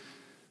school.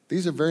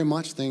 These are very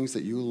much things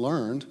that you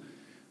learned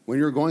when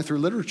you were going through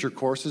literature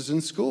courses in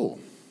school.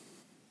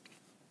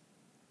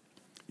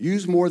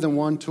 Use more than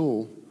one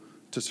tool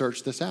to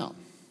search this out.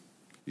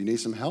 You need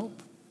some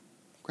help?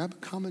 Grab a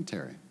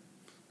commentary.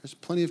 There's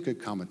plenty of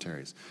good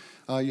commentaries.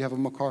 You have a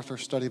MacArthur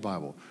Study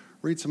Bible.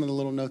 Read some of the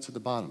little notes at the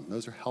bottom.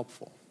 Those are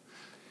helpful.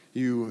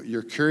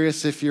 You're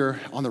curious if you're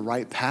on the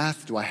right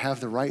path. Do I have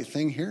the right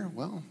thing here?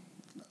 Well,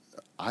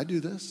 I do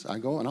this. I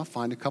go and I'll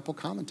find a couple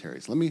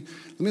commentaries. Let me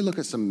look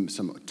at some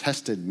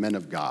tested men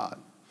of God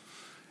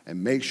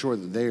and make sure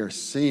that they are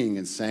seeing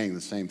and saying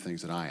the same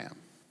things that I am,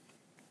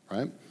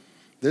 right?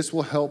 This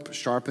will help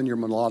sharpen your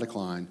melodic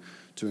line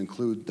to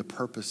include the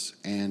purpose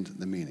and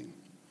the meaning.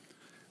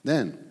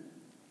 Then,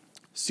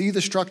 see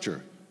the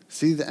structure,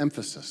 see the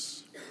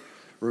emphasis.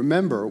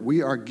 Remember,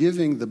 we are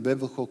giving the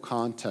biblical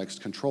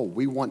context control.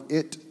 We want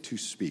it to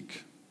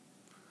speak,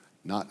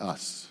 not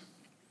us.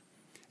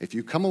 If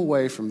you come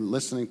away from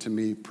listening to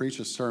me preach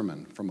a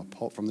sermon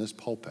from this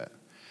pulpit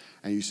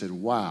and you said,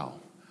 wow,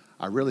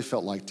 I really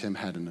felt like Tim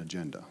had an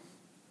agenda,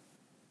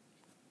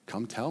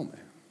 come tell me.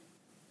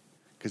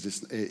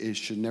 Because it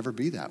should never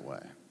be that way.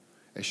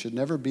 It should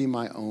never be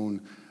my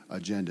own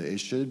agenda. It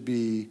should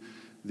be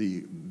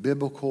the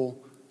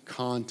biblical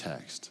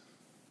context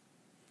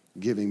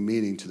giving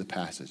meaning to the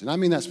passage. And I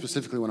mean that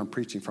specifically when I'm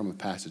preaching from a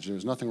passage.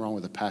 There's nothing wrong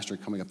with a pastor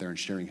coming up there and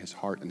sharing his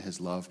heart and his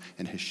love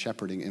and his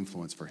shepherding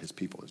influence for his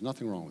people. There's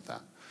nothing wrong with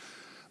that.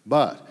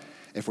 But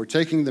if we're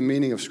taking the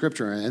meaning of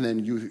Scripture and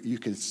then you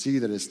can see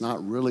that it's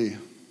not really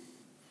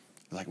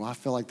like, well, I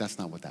feel like that's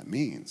not what that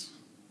means.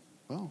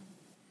 Well,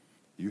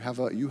 you have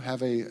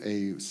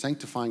a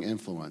sanctifying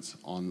influence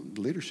on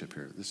leadership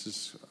here. This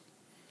is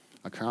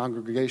a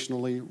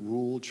congregationally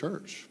ruled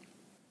church.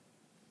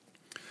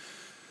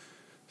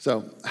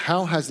 So,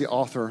 how has the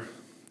author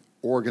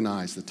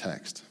organized the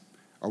text?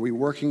 Are we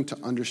working to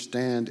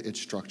understand its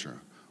structure?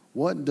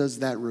 What does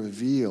that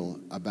reveal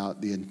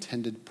about the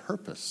intended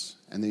purpose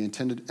and the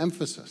intended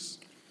emphasis?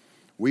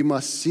 We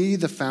must see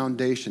the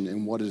foundation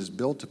in what it is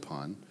built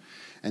upon,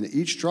 and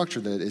each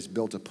structure that is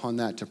built upon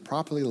that to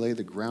properly lay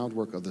the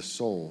groundwork of the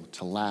soul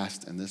to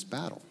last in this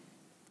battle.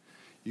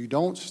 You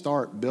don't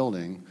start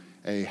building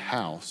a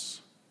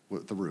house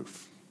with the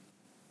roof,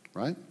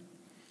 right?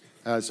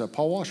 As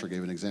Paul Washer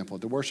gave an example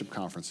at the worship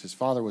conference, his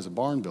father was a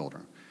barn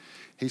builder.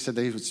 He said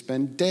that he would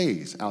spend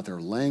days out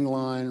there laying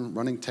line,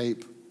 running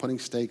tape, putting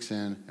stakes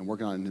in, and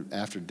working on it. And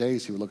after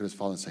days, he would look at his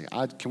father and say,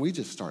 can we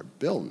just start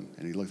building?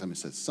 And he looked at him and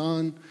said,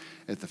 son,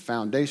 if the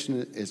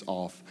foundation is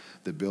off,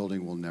 the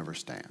building will never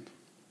stand.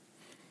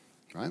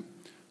 Right?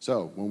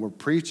 So when we're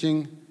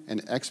preaching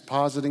and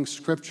expositing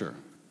Scripture,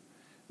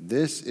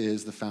 this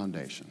is the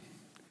foundation.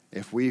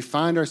 If we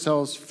find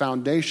ourselves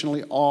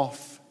foundationally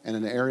off in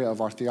an area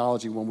of our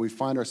theology, when we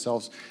find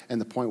ourselves in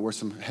the point where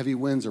some heavy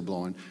winds are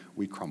blowing,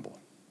 we crumble.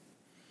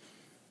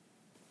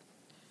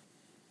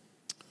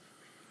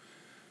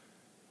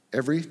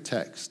 Every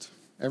text,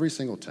 every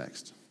single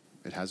text,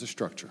 it has a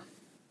structure.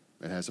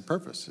 It has a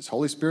purpose. It's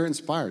Holy Spirit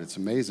inspired. It's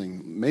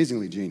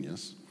amazingly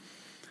genius.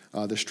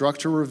 The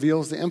structure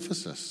reveals the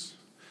emphasis.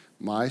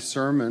 My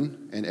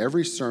sermon and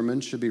every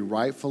sermon should be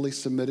rightfully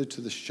submitted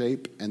to the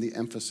shape and the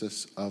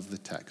emphasis of the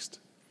text.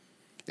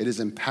 It is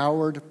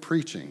empowered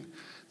preaching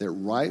that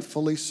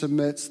rightfully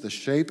submits the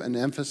shape and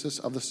emphasis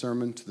of the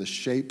sermon to the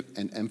shape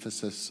and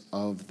emphasis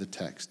of the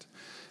text.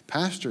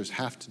 Pastors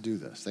have to do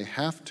this. They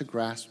have to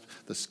grasp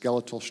the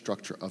skeletal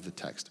structure of the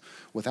text.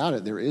 Without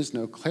it, there is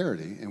no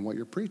clarity in what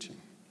you're preaching.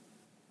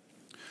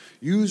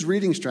 Use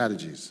reading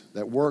strategies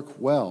that work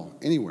well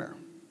anywhere,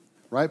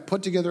 right?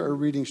 Put together a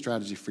reading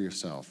strategy for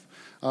yourself.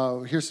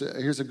 Here's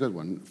a good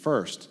one.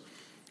 First,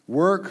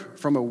 work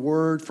from a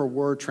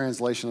word-for-word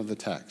translation of the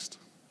text.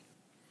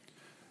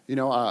 You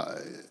know,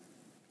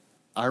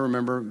 I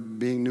remember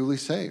being newly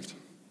saved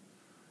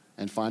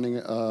and finding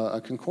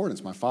a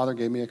concordance. My father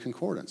gave me a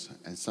concordance.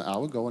 And so I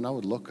would go and I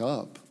would look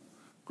up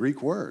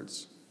Greek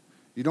words.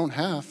 You don't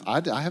have,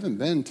 I haven't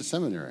been to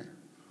seminary.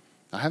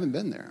 I haven't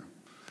been there.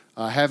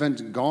 I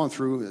haven't gone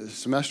through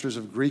semesters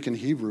of Greek and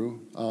Hebrew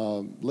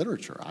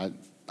literature.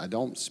 I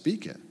don't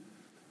speak it.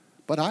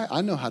 But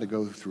I know how to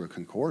go through a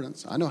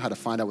concordance. I know how to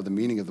find out what the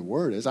meaning of the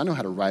word is. I know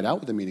how to write out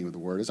what the meaning of the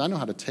word is. I know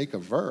how to take a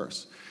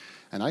verse.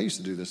 And I used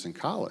to do this in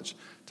college.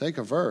 Take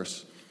a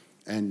verse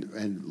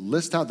and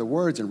list out the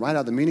words and write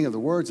out the meaning of the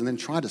words and then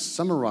try to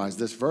summarize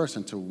this verse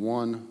into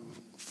one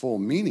full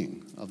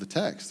meaning of the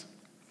text.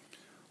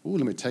 Ooh,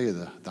 let me tell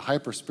you, the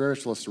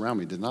hyper-spiritualists around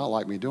me did not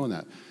like me doing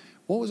that.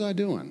 What was I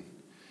doing?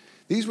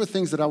 These were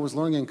things that I was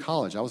learning in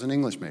college. I was an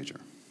English major.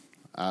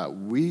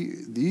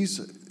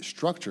 These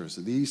structures,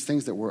 these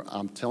things that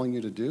I'm telling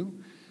you to do,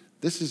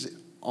 this is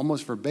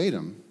almost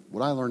verbatim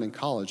what I learned in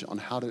college on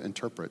how to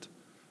interpret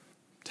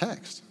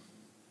text.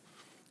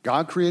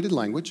 God created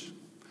language.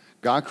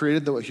 God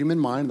created the human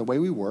mind, the way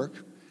we work,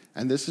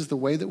 and this is the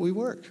way that we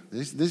work.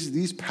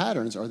 These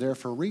patterns are there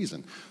for a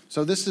reason.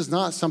 So this is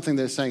not something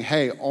that's saying,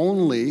 hey,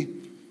 only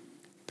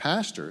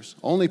pastors,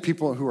 only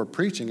people who are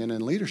preaching and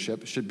in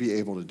leadership should be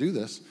able to do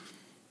this.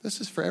 This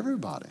is for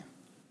everybody.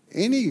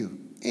 Any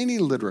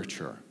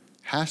literature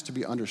has to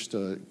be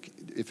understood.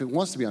 If it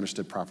wants to be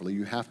understood properly,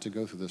 you have to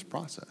go through this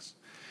process.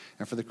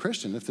 And for the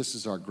Christian, if this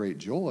is our great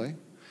joy,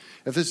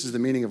 if this is the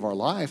meaning of our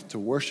life, to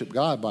worship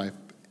God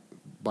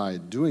by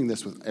doing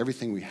this with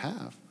everything we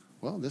have,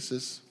 well, this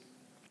is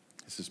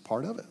This is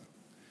part of it.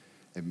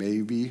 It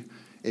may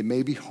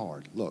be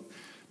hard. Look,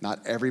 not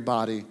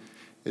everybody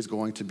is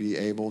going to be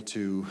able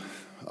to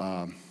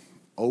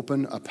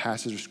open a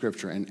passage of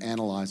Scripture and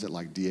analyze it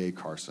like D.A.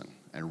 Carson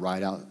and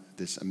write out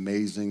this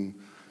amazing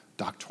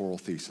doctoral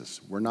thesis.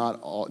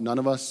 None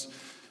of us,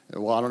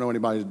 well, I don't know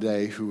anybody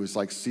today who is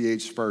like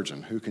C.H.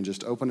 Spurgeon, who can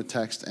just open a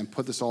text and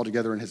put this all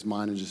together in his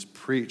mind and just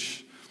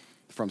preach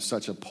from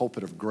such a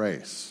pulpit of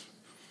grace.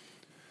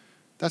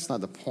 That's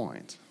not the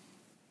point.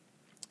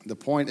 The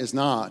point is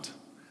not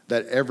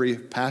that every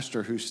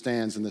pastor who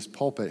stands in this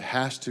pulpit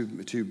has to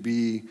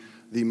be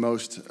the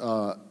most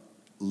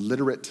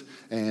literate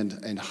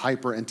and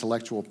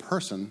hyper-intellectual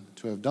person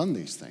to have done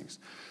these things.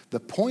 The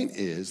point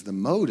is the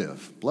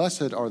motive.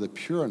 Blessed are the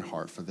pure in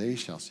heart, for they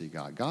shall see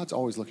God. God's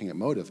always looking at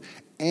motive.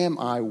 Am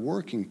I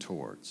working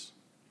towards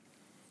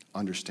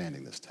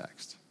understanding this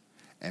text?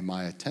 Am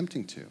I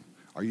attempting to?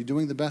 Are you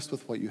doing the best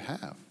with what you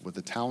have, with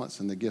the talents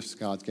and the gifts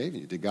God's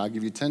given you? Did God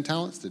give you 10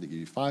 talents? Did he give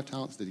you 5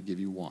 talents? Did he give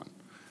you 1?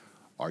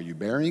 Are you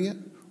burying it,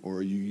 or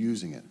are you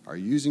using it? Are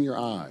you using your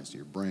eyes,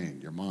 your brain,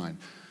 your mind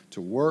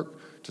to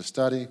work, to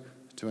study,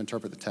 to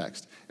interpret the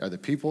text? Are the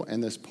people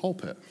in this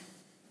pulpit,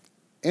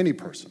 any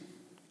person,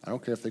 I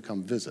don't care if they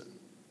come visit,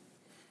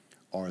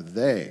 are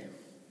they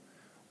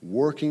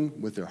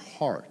working with their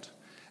heart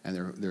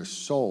and their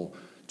soul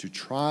to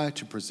try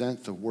to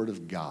present the Word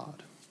of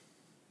God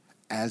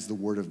as the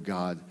Word of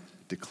God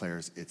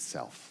declares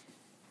itself?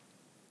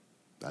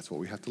 That's what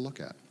we have to look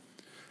at.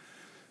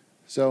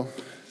 So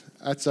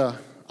that's I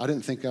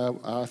didn't think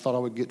I thought I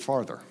would get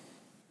farther,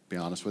 to be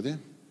honest with you.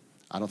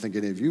 I don't think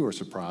any of you are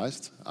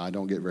surprised. I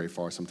don't get very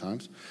far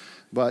sometimes.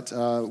 But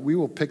we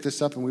will pick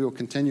this up and we will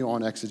continue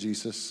on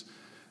exegesis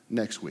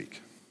next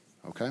week,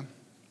 okay?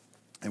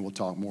 And we'll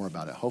talk more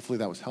about it. Hopefully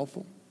that was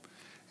helpful,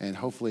 and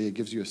hopefully it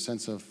gives you a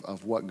sense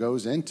of what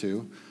goes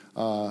into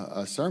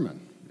a sermon.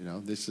 You know,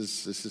 this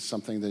is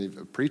something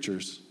that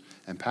preachers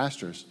and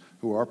pastors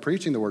who are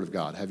preaching the Word of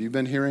God. Have you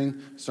been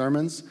hearing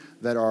sermons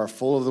that are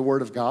full of the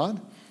Word of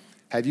God?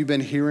 Have you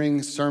been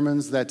hearing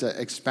sermons that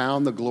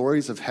expound the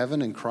glories of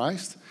heaven in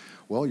Christ?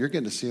 Well, you're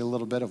getting to see a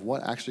little bit of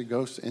what actually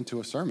goes into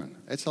a sermon.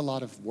 It's a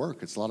lot of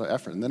work. It's a lot of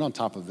effort. And then on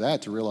top of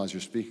that, to realize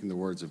you're speaking the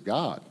words of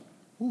God,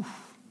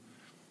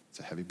 it's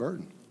a heavy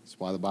burden. That's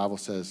why the Bible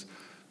says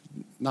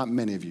not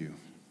many of you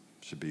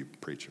should be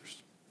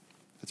preachers.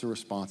 It's a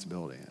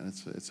responsibility, and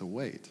it's a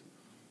weight.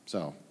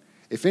 So,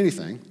 if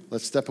anything,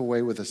 let's step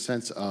away with a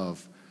sense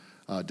of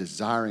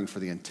desiring for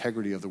the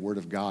integrity of the Word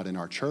of God in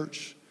our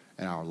church,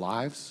 in our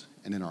lives,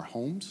 and in our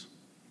homes.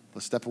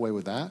 Let's step away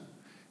with that.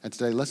 And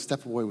today, let's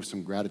step away with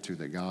some gratitude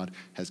that God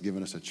has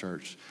given us a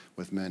church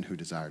with men who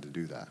desire to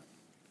do that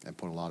and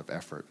put a lot of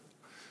effort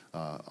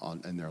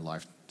in their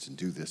life to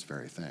do this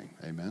very thing.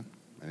 Amen?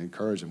 And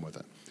encourage them with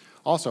it.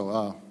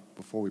 Also,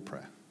 before we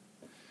pray,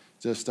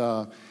 just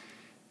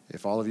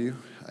if all of you,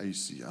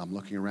 I'm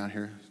looking around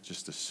here,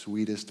 just the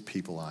sweetest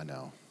people I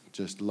know.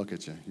 Just look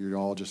at you. You're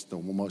all just the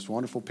most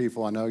wonderful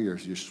people I know.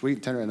 You're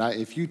sweet, tender. And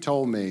if you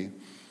told me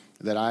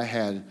that I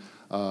had,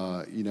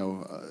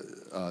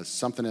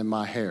 something in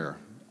my hair,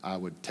 I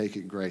would take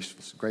it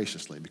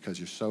graciously because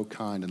you're so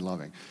kind and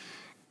loving.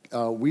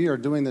 We are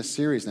doing this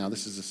series now.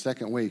 This is the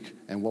second week,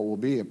 and what will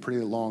be a pretty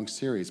long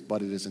series,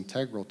 but it is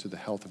integral to the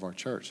health of our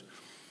church.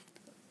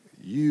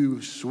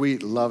 You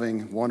sweet,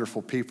 loving,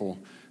 wonderful people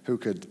who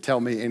could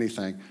tell me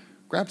anything,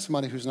 grab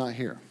somebody who's not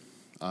here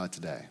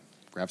today.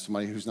 Grab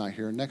somebody who's not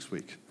here next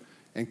week.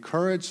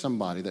 Encourage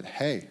somebody that,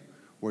 hey,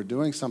 we're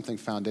doing something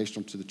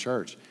foundational to the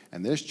church,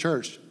 and this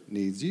church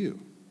needs you.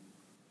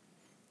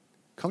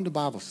 Come to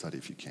Bible study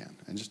if you can,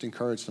 and just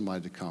encourage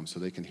somebody to come so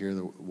they can hear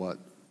what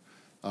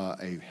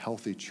a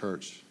healthy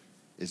church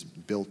is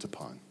built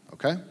upon,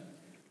 okay?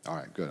 All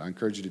right, good. I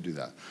encourage you to do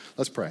that.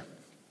 Let's pray.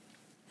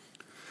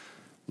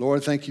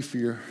 Lord, thank you for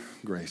your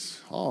grace.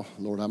 Oh,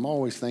 Lord, I'm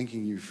always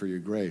thanking you for your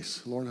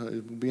grace. Lord,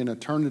 it will be an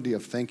eternity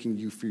of thanking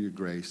you for your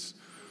grace.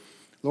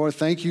 Lord,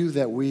 thank you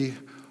that we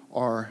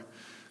are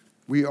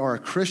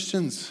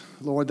Christians,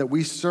 Lord, that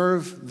we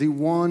serve the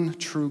one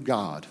true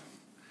God.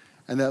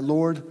 And that,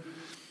 Lord,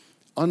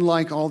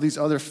 unlike all these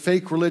other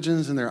fake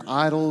religions and their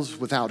idols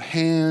without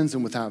hands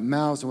and without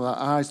mouths and without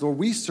eyes, Lord,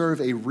 we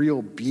serve a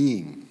real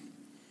being.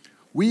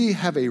 We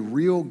have a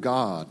real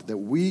God that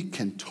we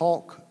can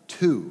talk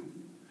to.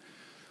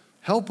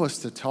 Help us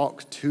to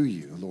talk to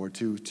you, Lord,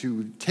 to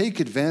take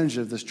advantage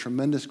of this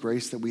tremendous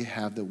grace that we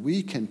have, that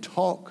we can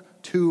talk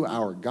to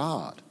our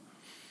God.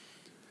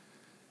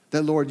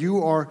 That, Lord,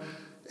 you are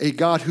a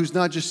God who's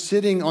not just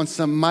sitting on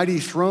some mighty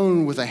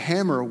throne with a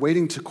hammer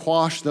waiting to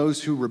quash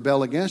those who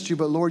rebel against you,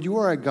 but, Lord, you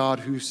are a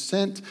God who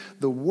sent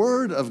the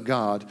word of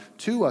God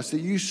to us, that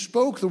you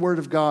spoke the word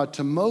of God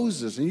to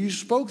Moses, and you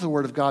spoke the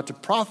word of God to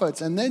prophets,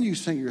 and then you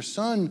sent your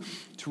Son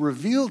to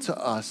reveal to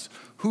us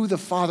who the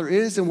Father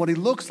is and what he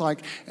looks like.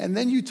 And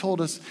then you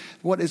told us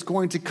what is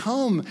going to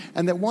come,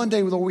 and that one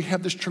day, Lord, we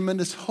have this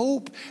tremendous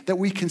hope that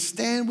we can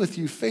stand with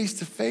you face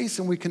to face,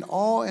 and we can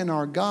awe in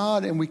our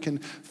God, and we can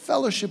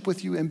fellowship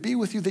with you and be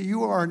with you, that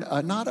you are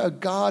not a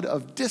God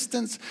of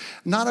distance,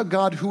 not a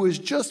God who is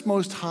just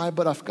most high,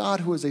 but a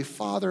God who is a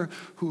Father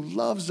who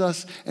loves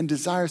us and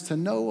desires to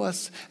know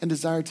us and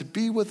desires to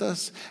be with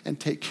us and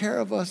take care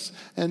of us.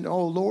 And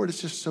oh, Lord,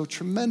 it's just so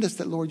tremendous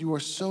that, Lord, you are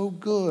so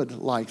good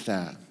like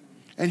that.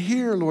 And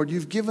here, Lord,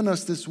 you've given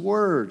us this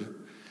word.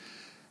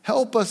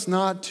 Help us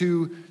not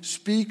to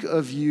speak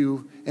of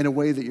you in a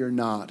way that you're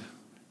not,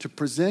 to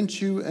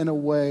present you in a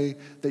way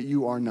that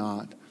you are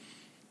not,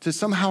 to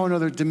somehow or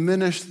another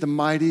diminish the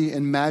mighty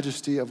and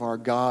majesty of our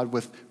God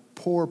with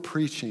poor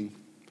preaching.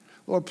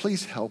 Lord,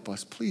 please help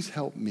us. Please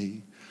help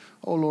me.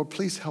 Oh, Lord,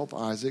 please help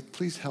Isaac.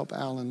 Please help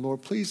Alan.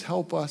 Lord, please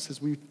help us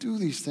as we do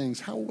these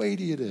things, how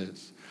weighty it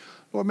is.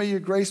 Lord, may your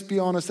grace be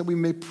on us that we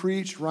may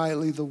preach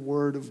rightly the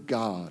word of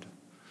God,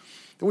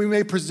 that we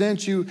may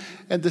present you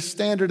at the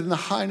standard and the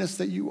highness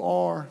that you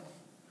are.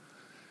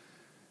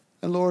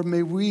 And Lord,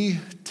 may we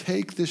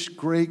take this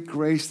great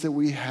grace that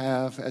we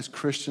have as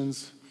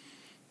Christians,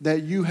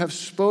 that you have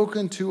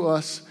spoken to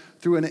us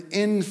through an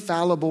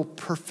infallible,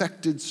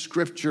 perfected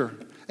scripture,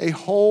 a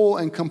whole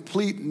and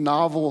complete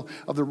novel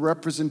of the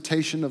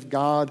representation of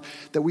God,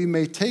 that we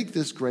may take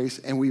this grace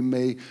and we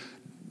may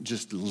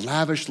just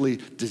lavishly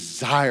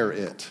desire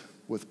it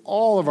with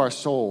all of our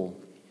soul.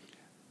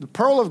 The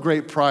pearl of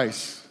great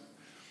price.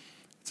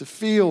 It's a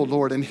field,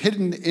 Lord, and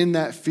hidden in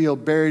that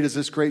field, buried is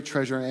this great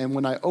treasure. And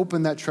when I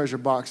open that treasure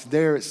box,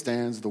 there it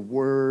stands, the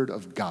Word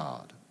of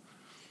God.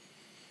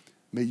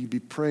 May you be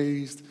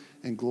praised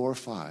and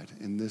glorified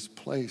in this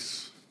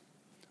place.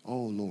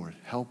 Oh, Lord,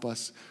 help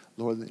us.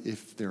 Lord,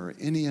 if there are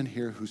any in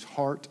here whose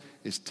heart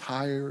is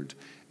tired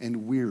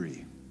and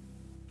weary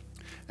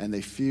and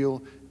they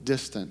feel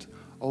distant,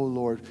 oh,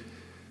 Lord,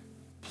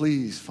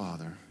 please,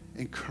 Father,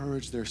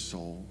 encourage their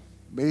soul.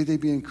 May they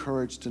be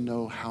encouraged to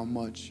know how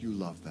much you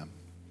love them.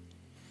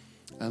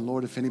 And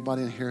Lord, if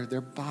anybody in here,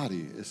 their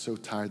body is so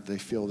tired they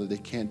feel that they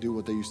can't do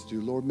what they used to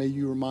do, Lord, may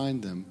you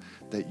remind them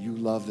that you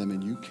love them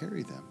and you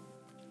carry them,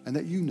 and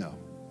that you know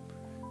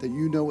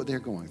what they're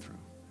going through,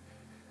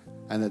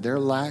 and that their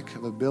lack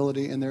of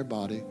ability in their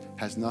body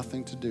has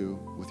nothing to do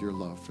with your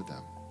love for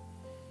them.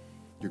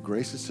 Your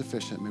grace is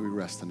sufficient. May we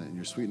rest in it. In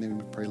your sweet name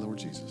we pray, Lord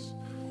Jesus.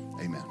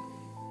 Amen.